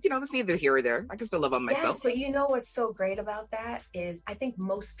coming, but that's neither here or there. I can still love on myself. Yes, but you know what's so great about that is I think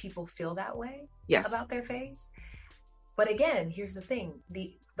most people feel that way about their face. But again, here's the thing: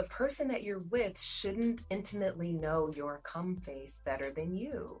 the person that you're with shouldn't intimately know your cum face better than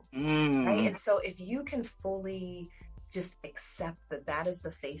you, right? And so if you can fully just accept that is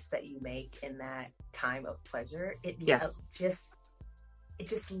the face that you make in that time of pleasure, it just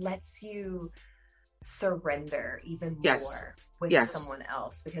lets you surrender even more with someone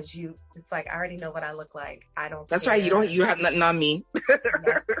else because it's like, I already know what I look like. I don't That's care. Right. You have nothing on me.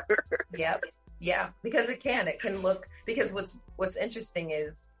 Yep. Yeah. Because it can look, because what's interesting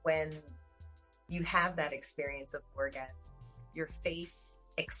is when you have that experience of orgasm, your face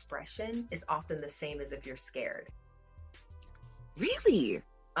expression is often the same as if you're scared. Really?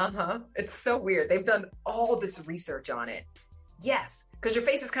 It's so weird. They've done all this research on it. Yes. Because your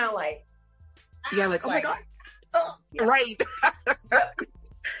face is kind of like, like, oh my God. Oh, right.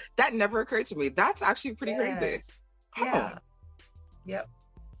 That never occurred to me. That's actually pretty crazy. Yeah. Yep.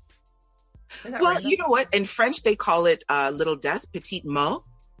 Well, you know what? In French, they call it little death, petite mort.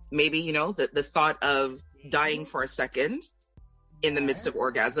 Maybe, the thought of dying for a second in the midst of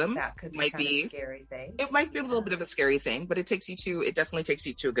orgasm might be a scary thing. It might be a little bit of a scary thing, but it definitely takes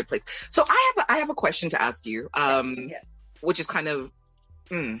you to a good place. So I have a question to ask you, which is kind of,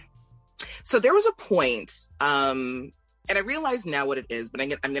 so there was a point, and I realize now what it is, but I'm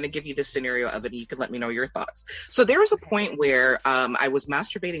going to give you the scenario of it and you can let me know your thoughts. So there was a point where I was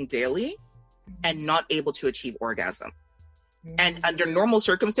masturbating daily and not able to achieve orgasm. And under normal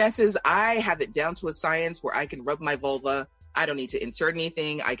circumstances, I have it down to a science where I can rub my vulva. I don't need to insert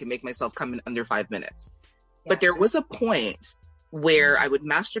anything. I can make myself come in under 5 minutes. Yes. But there was a point where I would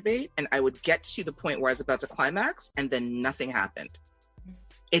masturbate and I would get to the point where I was about to climax and then nothing happened.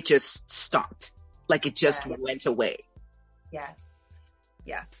 It just stopped. Like it just went away. Yes.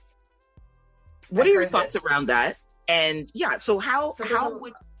 Yes. What are your thoughts around that? And yeah, so how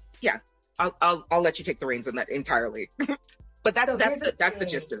would, yeah, I'll let you take the reins on that entirely. But that's the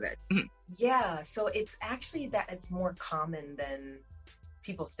gist of it. Yeah. So it's actually that it's more common than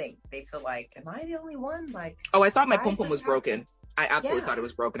people think. They feel like, am I the only one? Like, oh, I thought my pom pom was broken. I absolutely thought it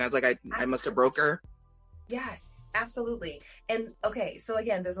was broken. I was like, I must have broke her. Yes, absolutely. And okay, so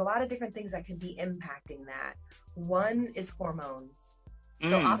again, there's a lot of different things that can be impacting that. One is hormones.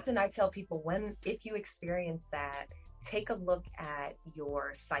 So often I tell people if you experience that, take a look at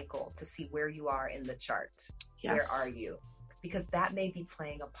your cycle to see where you are in the chart. Yes. Where are you? Because that may be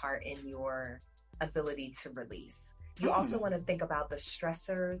playing a part in your ability to release. You also want to think about the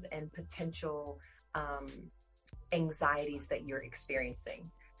stressors and potential anxieties that you're experiencing.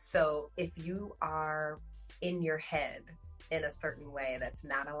 So if you are in your head in a certain way that's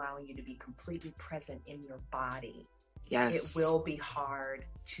not allowing you to be completely present in your body, it will be hard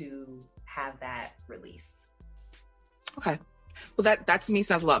to have that release. Okay. Well, that to me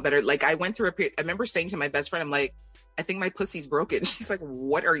sounds a lot better. Like I went through a period, I remember saying to my best friend, I'm like, I think my pussy's broken. She's like,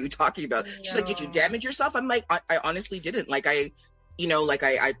 what are you talking about? No. She's like, did you damage yourself? I'm like, I honestly didn't. Like I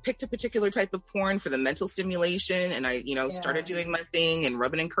picked a particular type of porn for the mental stimulation and I, started doing my thing and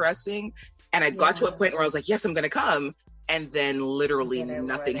rubbing and caressing. And I got to a point where I was like, yes, I'm going to come. And then literally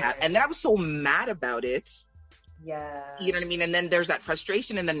nothing happened. And then I was so mad about it. Yeah. You know what I mean? And then there's that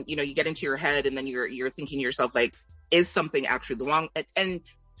frustration. And then, you get into your head and then you're thinking to yourself, like, is something actually wrong? And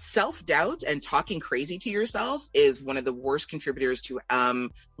self-doubt and talking crazy to yourself is one of the worst contributors to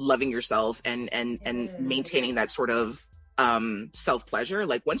loving yourself and maintaining that sort of self-pleasure.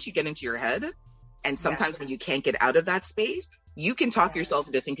 Like once you get into your head, and sometimes when you can't get out of that space, you can talk yourself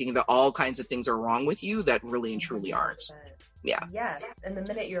into thinking that all kinds of things are wrong with you that really and truly aren't. Yeah. Yes. And the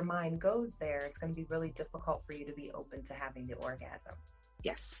minute your mind goes there, it's going to be really difficult for you to be open to having the orgasm.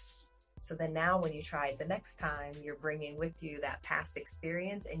 Yes. So then now when you try it the next time, you're bringing with you that past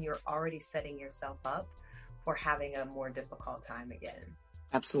experience and you're already setting yourself up for having a more difficult time again.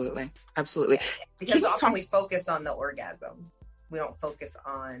 Absolutely. Absolutely. Yeah. Because often we focus on the orgasm. We don't focus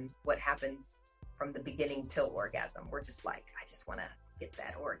on what happens from the beginning till orgasm. We're just like, I just want to get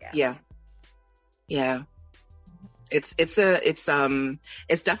that orgasm. Yeah. Yeah. It's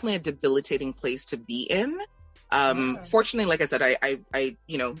definitely a debilitating place to be in. Fortunately, like I said, I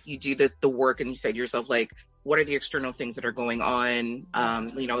you do the work and you say to yourself, like, what are the external things that are going on?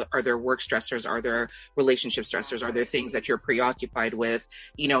 Are there work stressors? Are there relationship stressors? Are there things that you're preoccupied with?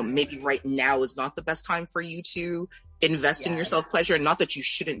 Maybe right now is not the best time for you to invest in your self-pleasure. Not that you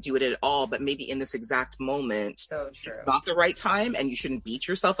shouldn't do it at all, but maybe in this exact moment, it's not the right time and you shouldn't beat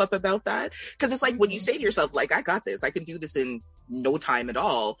yourself up about that. Because it's like when you say to yourself, like, I got this, I can do this in no time at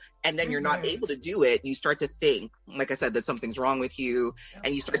all. And then you're not able to do it. You start to think, like I said, that something's wrong with you.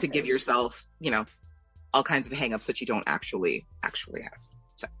 And you start to give yourself, all kinds of hangups that you don't actually have.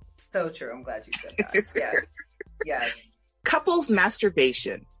 So true. I'm glad you said that. Yes. Yes. Couples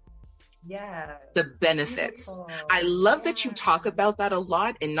masturbation. Yeah. The benefits. Beautiful. I love that you talk about that a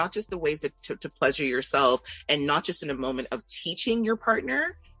lot, and not just the ways to pleasure yourself and not just in a moment of teaching your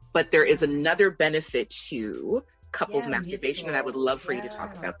partner, but there is another benefit to couples masturbation. Mutual. And I would love for you to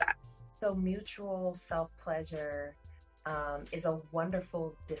talk about that. So mutual self-pleasure is a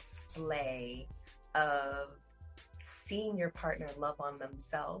wonderful display of seeing your partner love on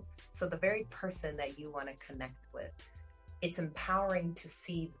themselves. So the very person that you want to connect with, it's empowering to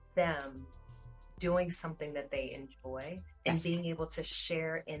see them doing something that they enjoy and being able to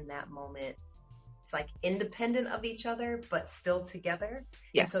share in that moment. It's like independent of each other, but still together.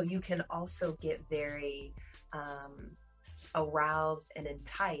 Yes. And so you can also get very aroused and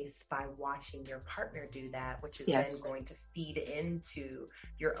enticed by watching your partner do that, which is then going to feed into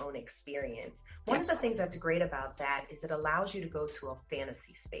your own experience. One of the things that's great about that is it allows you to go to a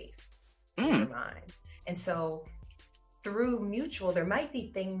fantasy space in your mind. And so through mutual, there might be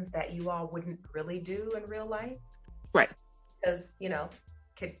things that you all wouldn't really do in real life. Right. Because,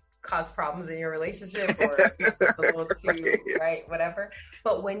 could cause problems in your relationship or a little too, right, whatever.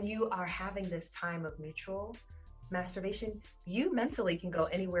 But when you are having this time of mutual masturbation, you mentally can go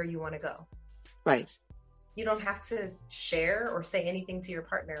anywhere you want to go. Right. You don't have to share or say anything to your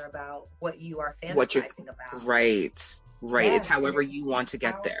partner about what you are fantasizing about. Right. Right. Yes, it's however you want to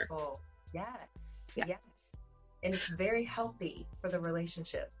get there. Yes. Yeah. Yes. And it's very healthy for the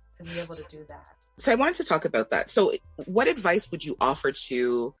relationship to be able to do that. So I wanted to talk about that. So what advice would you offer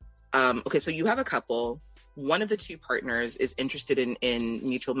to, so you have a couple, one of the two partners is interested in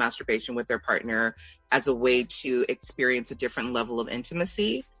mutual masturbation with their partner as a way to experience a different level of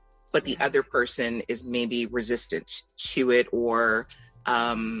intimacy, but the other person is maybe resistant to it, or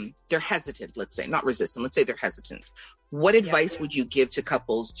they're hesitant, let's say, not resistant, let's say they're hesitant. What advice would you give to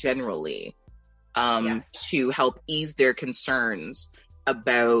couples generally to help ease their concerns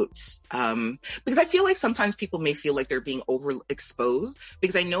about, because I feel like sometimes people may feel like they're being overexposed,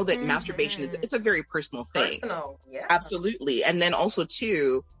 because I know that masturbation, it's a very personal thing. Absolutely. And then also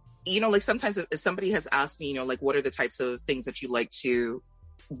too, like sometimes if somebody has asked me, like, what are the types of things that you like to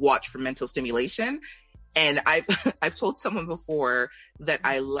watch for mental stimulation? And I've told someone before that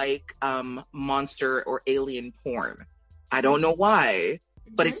I like monster or alien porn. I don't know why,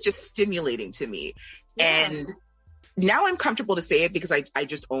 but it's just stimulating to me. And now I'm comfortable to say it because I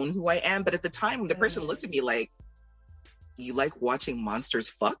just own who I am. But at the time, when the person looked at me like, you like watching monsters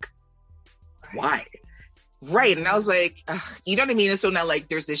fuck? Why? Right. And I was like, you know what I mean? And so now, like,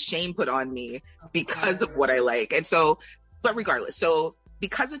 there's this shame put on me because of what I like. And so, but regardless, so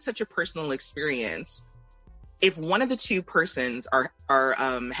because it's such a personal experience, if one of the two persons are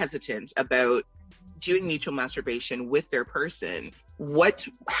hesitant about doing mutual masturbation with their person,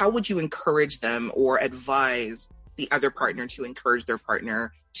 how would you encourage them or advise the other partner to encourage their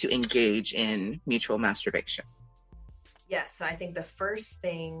partner to engage in mutual masturbation? Yes, so I think the first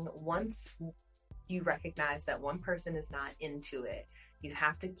thing, once you recognize that one person is not into it, you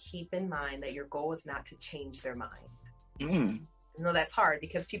have to keep in mind that your goal is not to change their mind. No, that's hard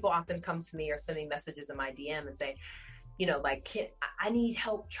because people often come to me or send me messages in my DM and say, like, I need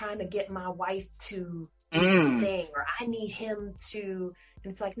help trying to get my wife to do this thing, or I need him to,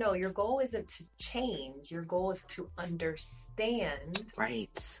 and it's like, no, your goal isn't to change. Your goal is to understand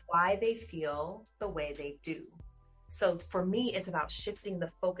why they feel the way they do. So for me, it's about shifting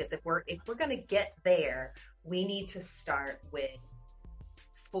the focus. If we're going to get there, we need to start with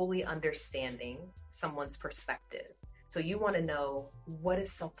fully understanding someone's perspective. So you want to know, what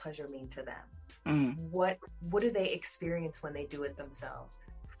does self-pleasure mean to them? What do they experience when they do it themselves?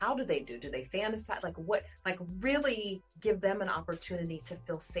 How do they do? Do they fantasize? Like really give them an opportunity to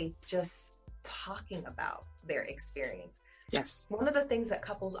feel safe just talking about their experience. Yes. One of the things that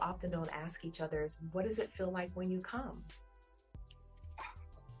couples often don't ask each other is, what does it feel like when you come?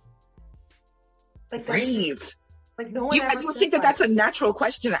 Like, like no one ever I don't think that's a natural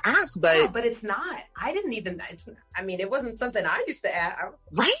question to ask, but no, but it's not. I didn't even. It wasn't something I used to ask.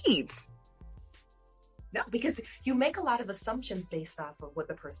 No, because you make a lot of assumptions based off of what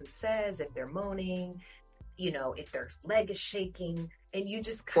the person says, if they're moaning, if their leg is shaking, and you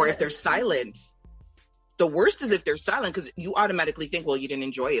just or if they're silent. The worst is if they're silent, because you automatically think, well, you didn't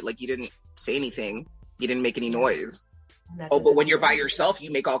enjoy it, like you didn't say anything, you didn't make any noise. But when you're by yourself,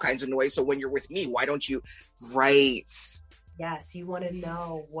 you make all kinds of noise. So when you're with me, why don't you? Right. Yes, you want to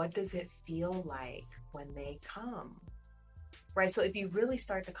know, what does it feel like when they come? Right. So if you really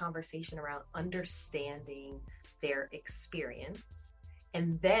start the conversation around understanding their experience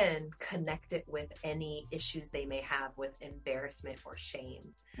and then connect it with any issues they may have with embarrassment or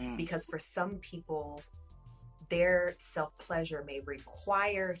shame, because for some people, their self-pleasure may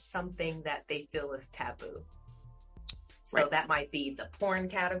require something that they feel is taboo. So that might be the porn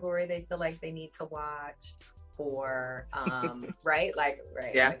category they feel like they need to watch, or, like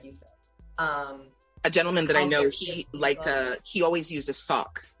you said. A gentleman that I know, he always used a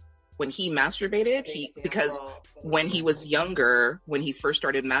sock when he masturbated, because when he was younger, when he first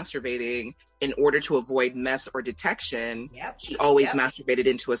started masturbating, in order to avoid mess or detection, he always masturbated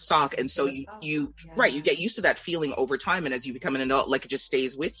into a sock. And so you get used to that feeling over time. And as you become an adult, like, it just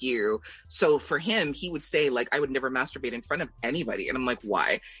stays with you. So for him, he would say, like, I would never masturbate in front of anybody. And I'm like,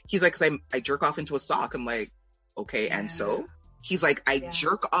 why? He's like, because I jerk off into a sock. I'm like, okay. And so he's like, I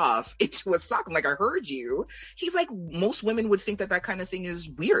jerk off into a sock. I'm like, I heard you. He's like, most women would think that kind of thing is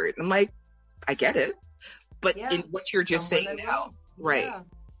weird. I'm like, I get it. But in what you're just saying now,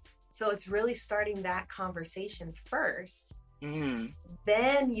 So it's really starting that conversation first.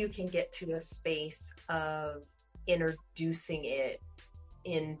 Then you can get to a space of introducing it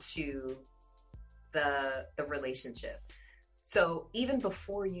into the relationship. So even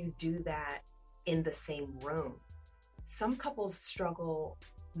before you do that in the same room, some couples struggle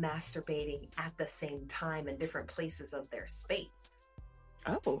masturbating at the same time in different places of their space.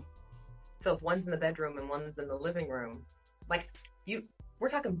 Oh. So if one's in the bedroom and one's in the living room, we're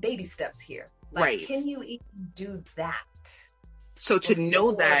talking baby steps here. Can you even do that? So to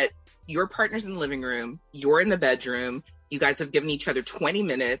know that your partner's in the living room, you're in the bedroom, you guys have given each other 20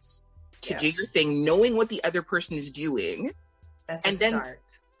 minutes to do your thing, knowing what the other person is doing. That's a start.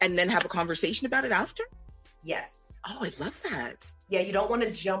 And then have a conversation about it after? Yes. Oh, I love that. Yeah, you don't want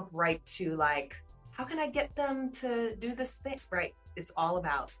to jump right to like, how can I get them to do this thing? Right. It's all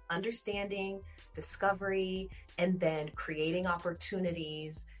about understanding, discovery, and then creating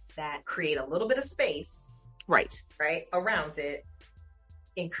opportunities that create a little bit of space, Right. around it,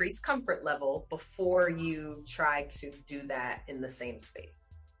 increase comfort level before you try to do that in the same space.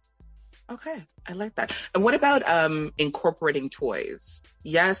 Okay, I like that. And what about incorporating toys?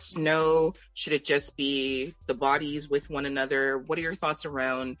 Yes, no, should it just be the bodies with one another? What are your thoughts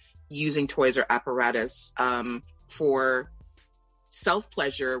around using toys or apparatus for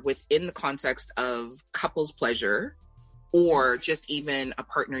self-pleasure within the context of couples pleasure, or just even a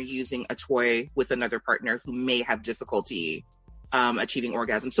partner using a toy with another partner who may have difficulty achieving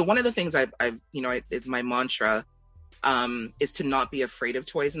orgasm? So one of the things I've is my mantra, is to not be afraid of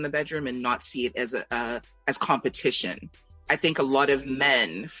toys in the bedroom and not see it as competition. I think a lot of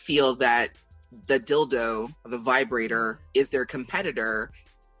men feel that the dildo, the vibrator, is their competitor,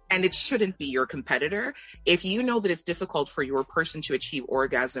 and it shouldn't be your competitor. If you know that it's difficult for your person to achieve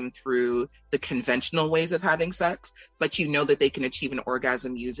orgasm through the conventional ways of having sex, but you know that they can achieve an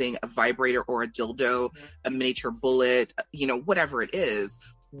orgasm using a vibrator or a dildo, a miniature bullet, whatever it is,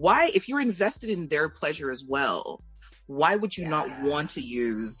 why, if you're invested in their pleasure as well, why would you not want to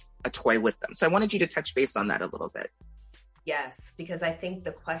use a toy with them? So I wanted you to touch base on that a little bit. Yes, because I think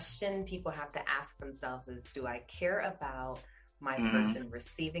the question people have to ask themselves is, do I care about my person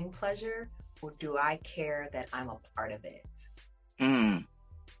receiving pleasure, or do I care that I'm a part of it?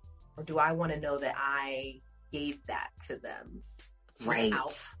 Or do I want to know that I gave that to them? Right.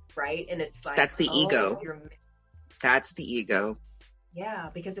 Right? And it's like, that's the ego. That's the ego. Yeah,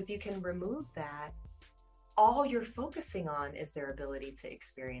 because if you can remove that, all you're focusing on is their ability to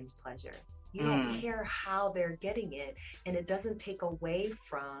experience pleasure. You don't care how they're getting it, and it doesn't take away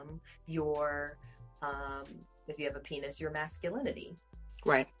from your, if you have a penis, your masculinity.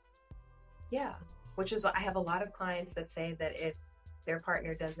 Right. Yeah, which is what I have a lot of clients that say that if their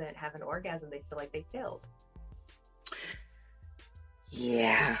partner doesn't have an orgasm, they feel like they failed.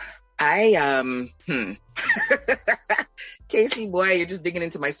 Yeah, Casey, boy, you're just digging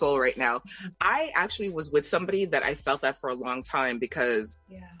into my soul right now. I actually was with somebody that I felt that for a long time because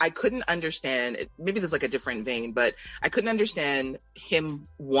I couldn't understand, maybe there's like a different vein, but I couldn't understand him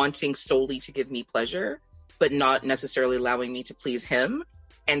wanting solely to give me pleasure, but not necessarily allowing me to please him.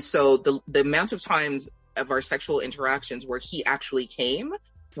 And so the amount of times of our sexual interactions where he actually came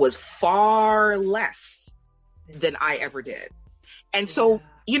was far less than I ever did. And so,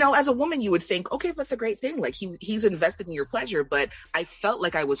 as a woman, you would think, okay, that's a great thing. Like he's invested in your pleasure, but I felt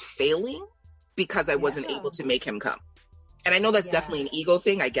like I was failing because I wasn't able to make him come. And I know that's definitely an ego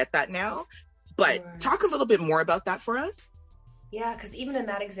thing. I get that now, but talk a little bit more about that for us. Yeah. Cause even in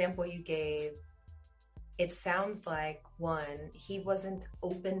that example you gave, it sounds like he wasn't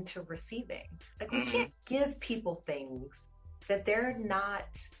open to receiving. Like we can't give people things that they're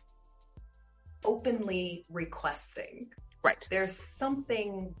not openly requesting. Right. There's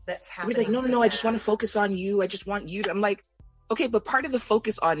something that's happening. We're like, no, I just want to focus on you. I just want you to, I'm like, okay, but part of the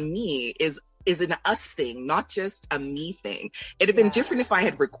focus on me is an us thing, not just a me thing. It'd have been different if I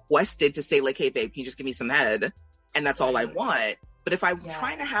had requested to say like, hey babe, can you just give me some head? And that's all I want. But if I'm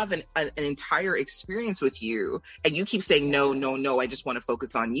trying to have an entire experience with you and you keep saying, no, I just want to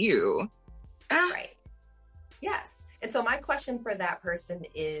focus on you. Right. Yes. And so my question for that person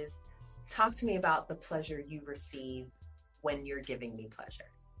is, talk to me about the pleasure you receive when you're giving me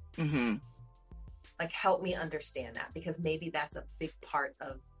pleasure. Like, help me understand that, because maybe that's a big part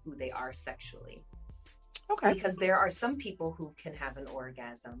of who they are sexually. Okay. Because there are some people who can have an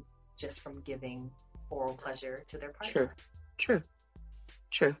orgasm just from giving oral pleasure to their partner. True.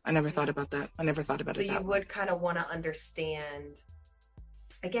 I never thought about that. I never thought about it that way. So you would kind of want to understand,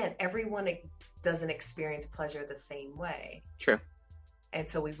 again, everyone doesn't experience pleasure the same way. True. And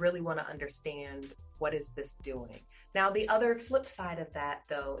so we really want to understand, what is this doing? Now, the other flip side of that,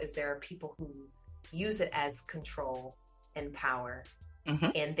 though, is there are people who use it as control and power,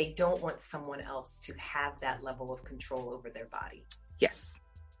 and they don't want someone else to have that level of control over their body. Yes.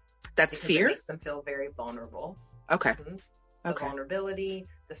 That's because fear. It makes them feel very vulnerable. Okay. The vulnerability,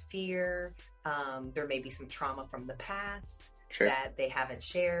 the fear, there may be some trauma from the past that they haven't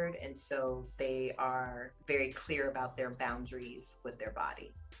shared. And so they are very clear about their boundaries with their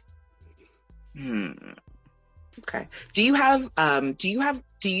body. Okay. Do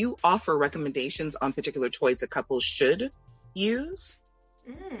you offer recommendations on particular toys that couples should use?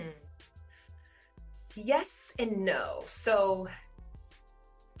 Yes and no. So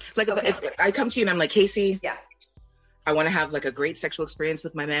like if I come to you and I'm like, Casey, I want to have like a great sexual experience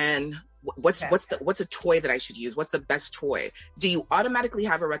with my man. What's a toy that I should use? What's the best toy? Do you automatically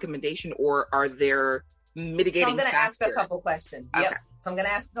have a recommendation, or are there mitigating factors? So I'm going to ask a couple questions. Okay. Yep. So I'm going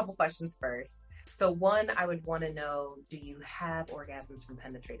to ask a couple questions first. So one, I would want to know, do you have orgasms from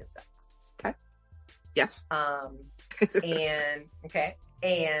penetrative sex? Okay. Yes.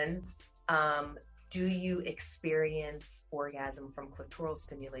 Do you experience orgasm from clitoral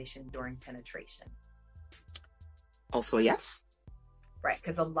stimulation during penetration? Also a yes. Right,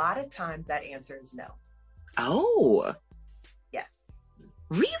 because a lot of times that answer is no. Oh. Yes.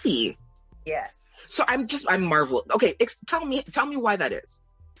 Really? Yes. So I'm marveled. Okay, tell me why that is.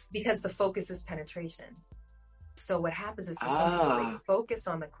 Because the focus is penetration. So what happens is some people, they focus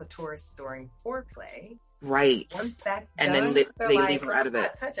on the clitoris during foreplay. Right. Once that's and done, then they like, leave her out of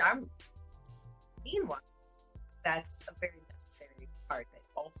it. Meanwhile, that's a very necessary part that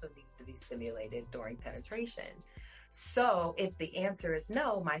also needs to be stimulated during penetration. So if the answer is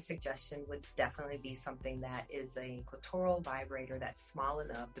no, my suggestion would definitely be something that is a clitoral vibrator that's small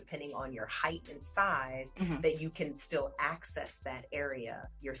enough, depending on your height and size, that you can still access that area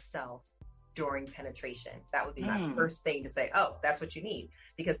yourself during penetration. That would be my first thing to say, oh, that's what you need.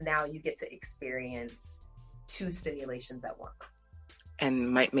 Because now you get to experience 2 stimulations at once.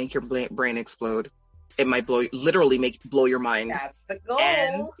 And might make your brain explode. It might blow your mind. That's the goal.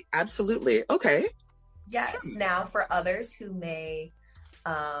 And absolutely. Okay. Yes. Now for others who may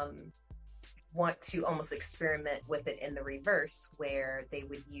want to almost experiment with it in the reverse, where they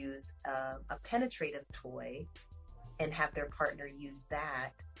would use a penetrative toy and have their partner use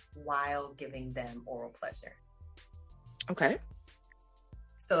that while giving them oral pleasure. Okay.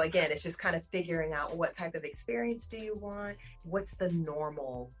 So again, it's just kind of figuring out what type of experience do you want? What's the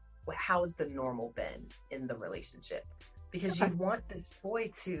normal? How has the normal been in the relationship? Because you want this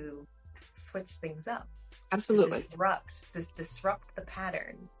toy to switch things up. Absolutely. To disrupt the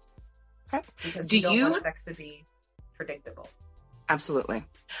patterns. Okay. Because you don't want sex to be predictable. Absolutely.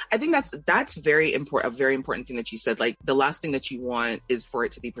 I think that's very important. A very important thing that you said. Like, the last thing that you want is for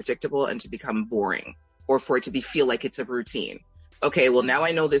it to be predictable and to become boring, or for it to feel like it's a routine. Okay, well, now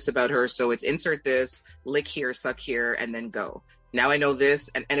I know this about her, so it's insert this, lick here, suck here, and then go. Now I know this,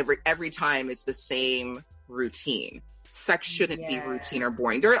 and every time it's the same routine. Sex shouldn't be routine or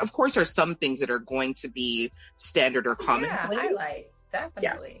boring. There, of course, are some things that are going to be standard or commonplace. Yeah, highlights,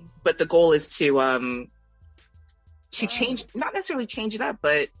 definitely. Yeah. But the goal is to change, not necessarily change it up,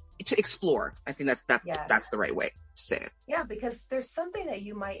 but to explore. I think that's the right way to say it. Yeah, because there's something that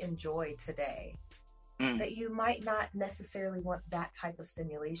you might enjoy today that you might not necessarily want that type of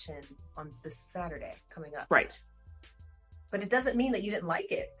stimulation on this Saturday coming up. Right. But it doesn't mean that you didn't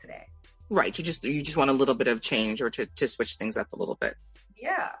like it today. Right. You just want a little bit of change, or to switch things up a little bit.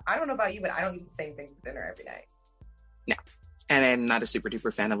 Yeah. I don't know about you, but I don't eat the same thing for dinner every night. No. And I'm not a super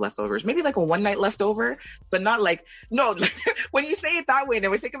duper fan of leftovers. Maybe like a one night leftover, but not like, no, when you say it that way, then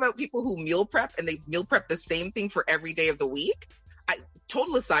we think about people who meal prep and they meal prep the same thing for every day of the week.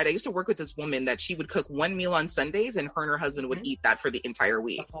 Total aside, I used to work with this woman that she would cook one meal on Sundays, and her and her husband would eat that for the entire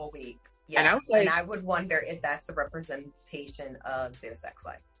week. The whole week. Yes. And I was like, and I would wonder if that's a representation of their sex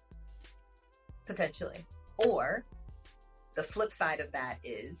life. Potentially. Or the flip side of that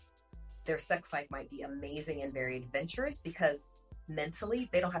is their sex life might be amazing and very adventurous, because mentally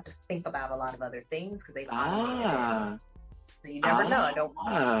they don't have to think about a lot of other things, because they've so you never know.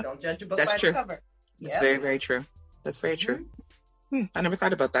 Don't judge a book by its cover. That's very, very true. That's very true. I never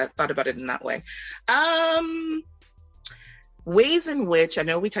thought about that. Thought about it in that way. Ways in which, I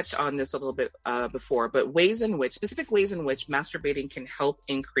know we touched on this a little bit before, but specific ways in which masturbating can help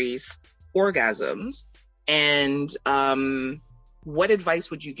increase orgasms. And what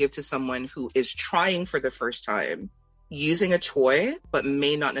advice would you give to someone who is trying for the first time, using a toy, but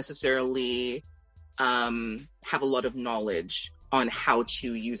may not necessarily have a lot of knowledge on how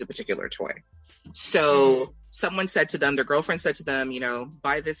to use a particular toy? So someone said to them, their girlfriend said to them,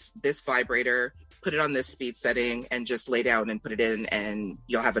 buy this vibrator, put it on this speed setting, and just lay down and put it in, and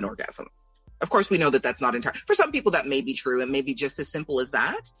you'll have an orgasm. Of course, we know that that's not entirely. For some people, that may be true, and maybe just as simple as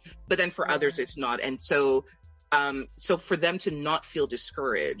that. But then for others, it's not. And so for them to not feel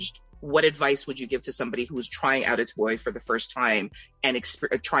discouraged, what advice would you give to somebody who is trying out a toy for the first time and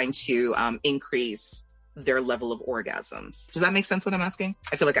trying to increase their level of orgasms? Does that make sense what I'm asking?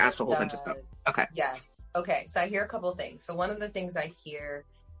 I feel like I asked a whole bunch of stuff. Okay. Yes. Okay. So I hear a couple of things. So one of the things I hear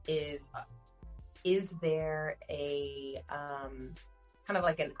is there a kind of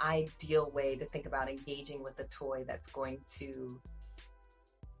like an ideal way to think about engaging with a toy that's going to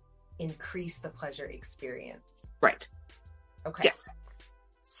increase the pleasure experience? Right. Okay. Yes.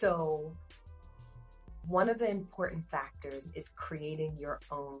 So one of the important factors is creating your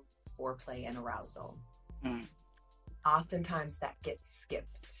own foreplay and arousal. Oftentimes that gets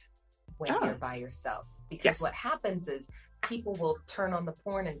skipped when you're by yourself, because what happens is people will turn on the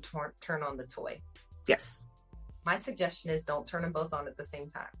porn and turn on the toy. Yes. My suggestion is don't turn them both on at the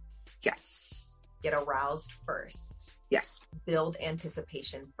same time. Yes. Get aroused first. Yes. Build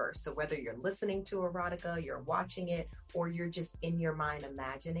anticipation first. So whether you're listening to erotica, you're watching it, or you're just in your mind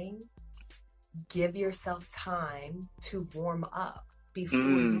imagining, give yourself time to warm up before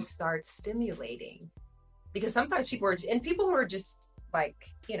you start stimulating. Because sometimes people who are just like,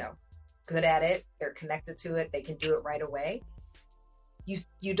 you know, good at it, they're connected to it, they can do it right away.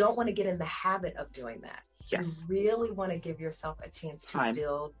 You don't want to get in the habit of doing that. Yes. You really want to give yourself a chance to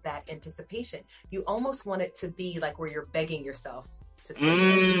build that anticipation. You almost want it to be like where you're begging yourself to say,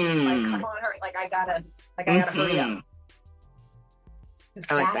 like, come on, hurry, I gotta hurry up. Because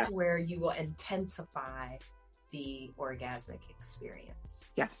that's where you will intensify the orgasmic experience.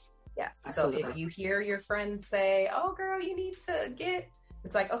 Yes. Yes. Absolutely. So if you hear your friends say, oh girl, you need to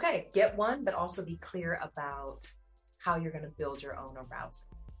it's like, okay, get one, but also be clear about how you're going to build your own arousal.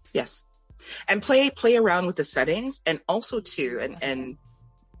 Yes. And play around with the settings, and also too, and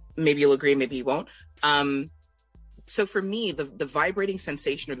maybe you'll agree, maybe you won't. So for me, the vibrating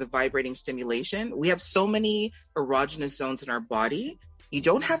sensation or the vibrating stimulation, we have so many erogenous zones in our body. You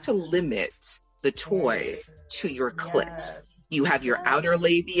don't have to limit the toy to your clit. Yes. You have your outer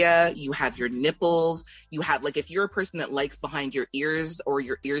labia, you have your nipples, you have, like, if you're a person that likes behind your ears, or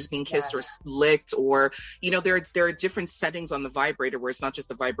your ears being kissed or licked, or, you know, there are different settings on the vibrator where it's not just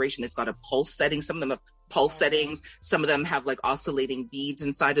the vibration, it's got a pulse setting. Some of them have pulse settings, some of them have like oscillating beads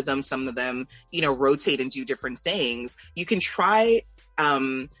inside of them, some of them, you know, rotate and do different things. You can try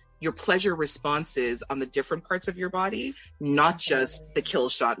your pleasure responses on the different parts of your body, not just the kill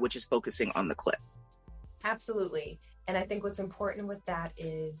shot, which is focusing on the clit. Absolutely. And I think what's important with that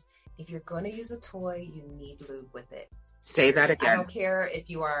is, if you're going to use a toy, you need lube with it. Say that again. I don't care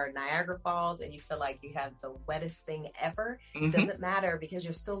if you are Niagara Falls and you feel like you have the wettest thing ever. It doesn't matter, because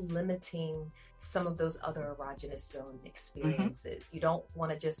you're still limiting some of those other erogenous zone experiences. You don't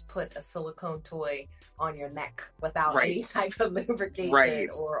want to just put a silicone toy on your neck without any type of lubrication,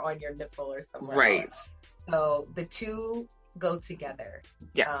 or on your nipple or somewhere else. So the two go together.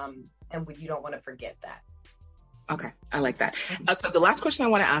 Yes. And you don't want to forget that. Okay, I like that. So the last question I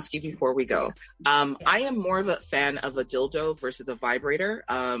want to ask you before we go, I am more of a fan of a dildo versus a vibrator.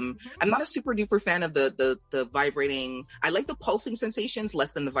 I'm not a super duper fan of the vibrating. I like the pulsing sensations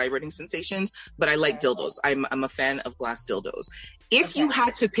less than the vibrating sensations, but I like dildos. I'm a fan of glass dildos. If you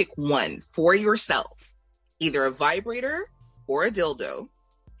had to pick one for yourself, either a vibrator or a dildo,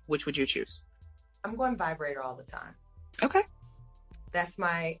 which would you choose? I'm going vibrator all the time. Okay.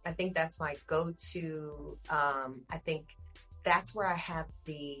 I think that's my go-to. I think that's where I have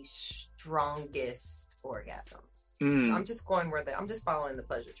the strongest orgasms. So I'm just I'm just following the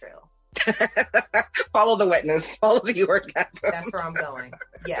pleasure trail. Follow the witness, follow the orgasm. That's where I'm going.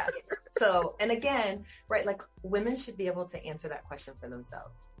 Yes. So, and again, right, like, women should be able to answer that question for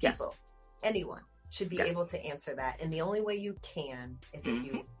themselves. People, anyone should be able to answer that. And the only way you can is if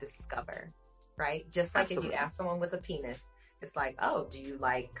you discover, right? Just like if you ask someone with a penis, it's like, oh, do you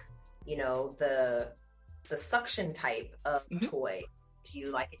like, you know, the suction type of toy? Do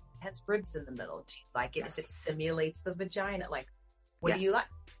you like it has ribs in the middle? Do you like it if it simulates the vagina? Like, what do you like?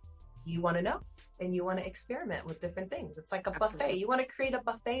 You want to know, and you want to experiment with different things. It's like a buffet. You want to create a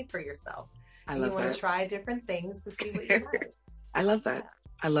buffet for yourself. You want to try different things to see what you like. I love that.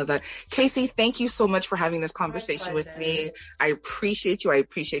 I love that. Casey, thank you so much for having this conversation with me. I appreciate you. I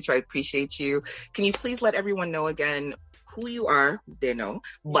appreciate you. I appreciate you. Can you please let everyone know again who you are? They know,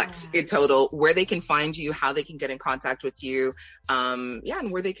 but in total, where they can find you, how they can get in contact with you,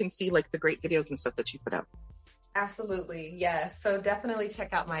 and where they can see, like, the great videos and stuff that you put out. Absolutely. Yes. So definitely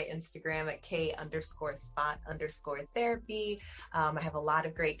check out my Instagram at K_spot_therapy. I have a lot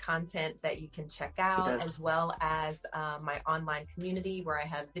of great content that you can check out, as well as my online community where I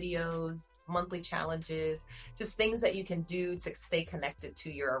have videos, monthly challenges, just things that you can do to stay connected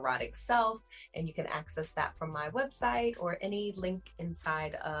to your erotic self. And you can access that from my website or any link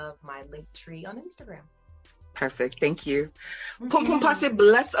inside of my link tree on Instagram. Perfect. Thank you. Pum Pum Posse,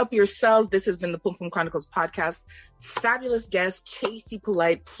 bless up yourselves. This has been the Pum Pum Chronicles podcast. Fabulous guest, Casey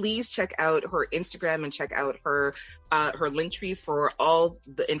Polite. Please check out her Instagram and check out her link tree for all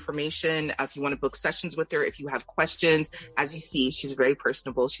the information. If you want to book sessions with her, if you have questions, as you see, she's very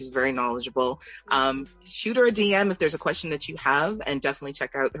personable. She's very knowledgeable. Shoot her a DM if there's a question that you have, and definitely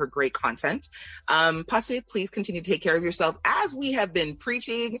check out her great content. Posse, please continue to take care of yourself. As we have been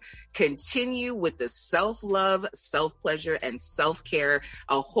preaching, continue with the self-love, self-pleasure, and self-care.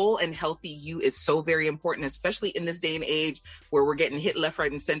 A whole and healthy you is so very important, especially in this day and age where we're getting hit left,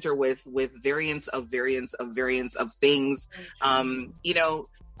 right, and center with variants of things.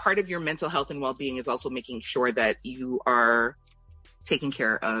 Part of your mental health and well-being is also making sure that you are taking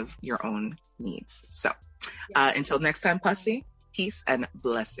care of your own needs. So until next time, Posse, peace and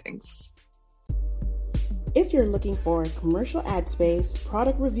blessings. If you're looking for commercial ad space,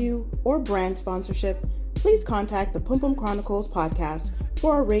 product review, or brand sponsorship, please contact the Pum Pum Chronicles podcast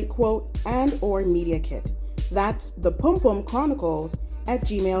for a rate quote and or media kit. That's the Pum Pum Chronicles at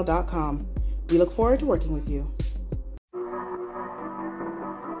gmail.com. We look forward to working with you.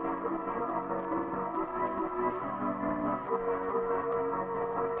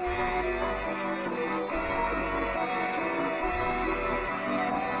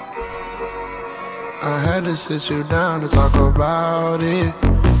 I had to sit you down to talk about it.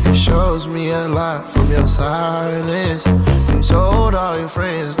 It shows me a lot from your silence. You told all your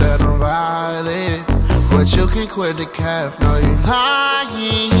friends that I'm violent, but you can quit the cap, no you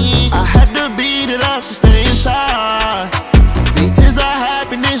lying. I had to beat it up to stay inside. These tears are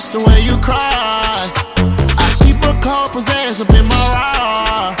happiness the way you cry. I keep a cold possess up in my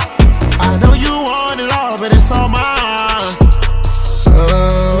ride. I know you want it all, but it's all mine.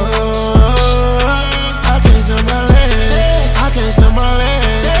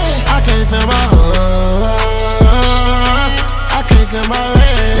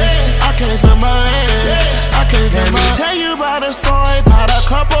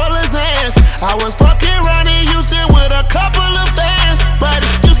 I was fucking running Houston with a couple of fans, but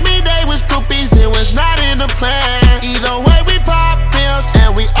excuse me, they was groupies, it was not in the plan. Either way, we pop pills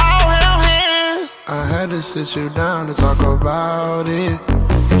and we all held hands. I had to sit you down to talk about it.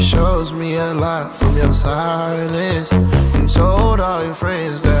 It shows me a lot from your silence. You told all your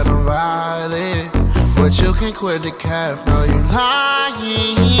friends that I'm violent, but you can quit the cap, no you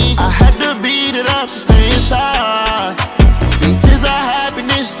lying. I had to beat it up to stay inside. These tears are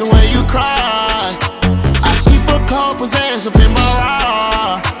happiness the way you cry. I keep a cold possess up in my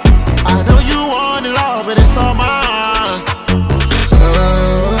ride. I know you want it all, but it's all mine.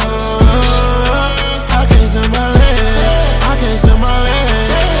 I can't feel my legs. I can't feel my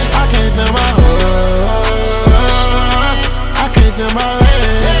legs. I can't feel my I can't feel my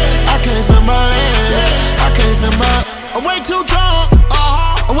legs. I can't feel my legs. I can't feel my. I'm way too drunk.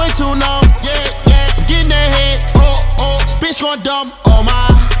 I'm way too numb. Yeah. I'm getting that head. Bitch going dumb, oh my.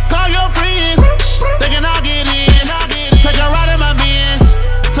 Call your friends, they can all get in. Take a ride in my Benz,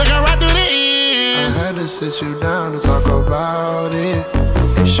 take a ride through the end. I had to sit you down to talk about it.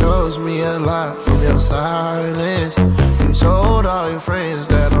 It shows me a lot from your silence. You told all your friends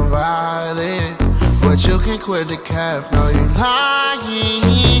that I'm violent, but you can quit the cap, no you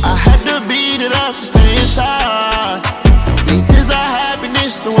lying. I had to beat it up to stay inside. These tears are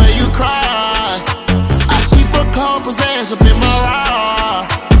happiness the way you cry. Cold possess up in my ride.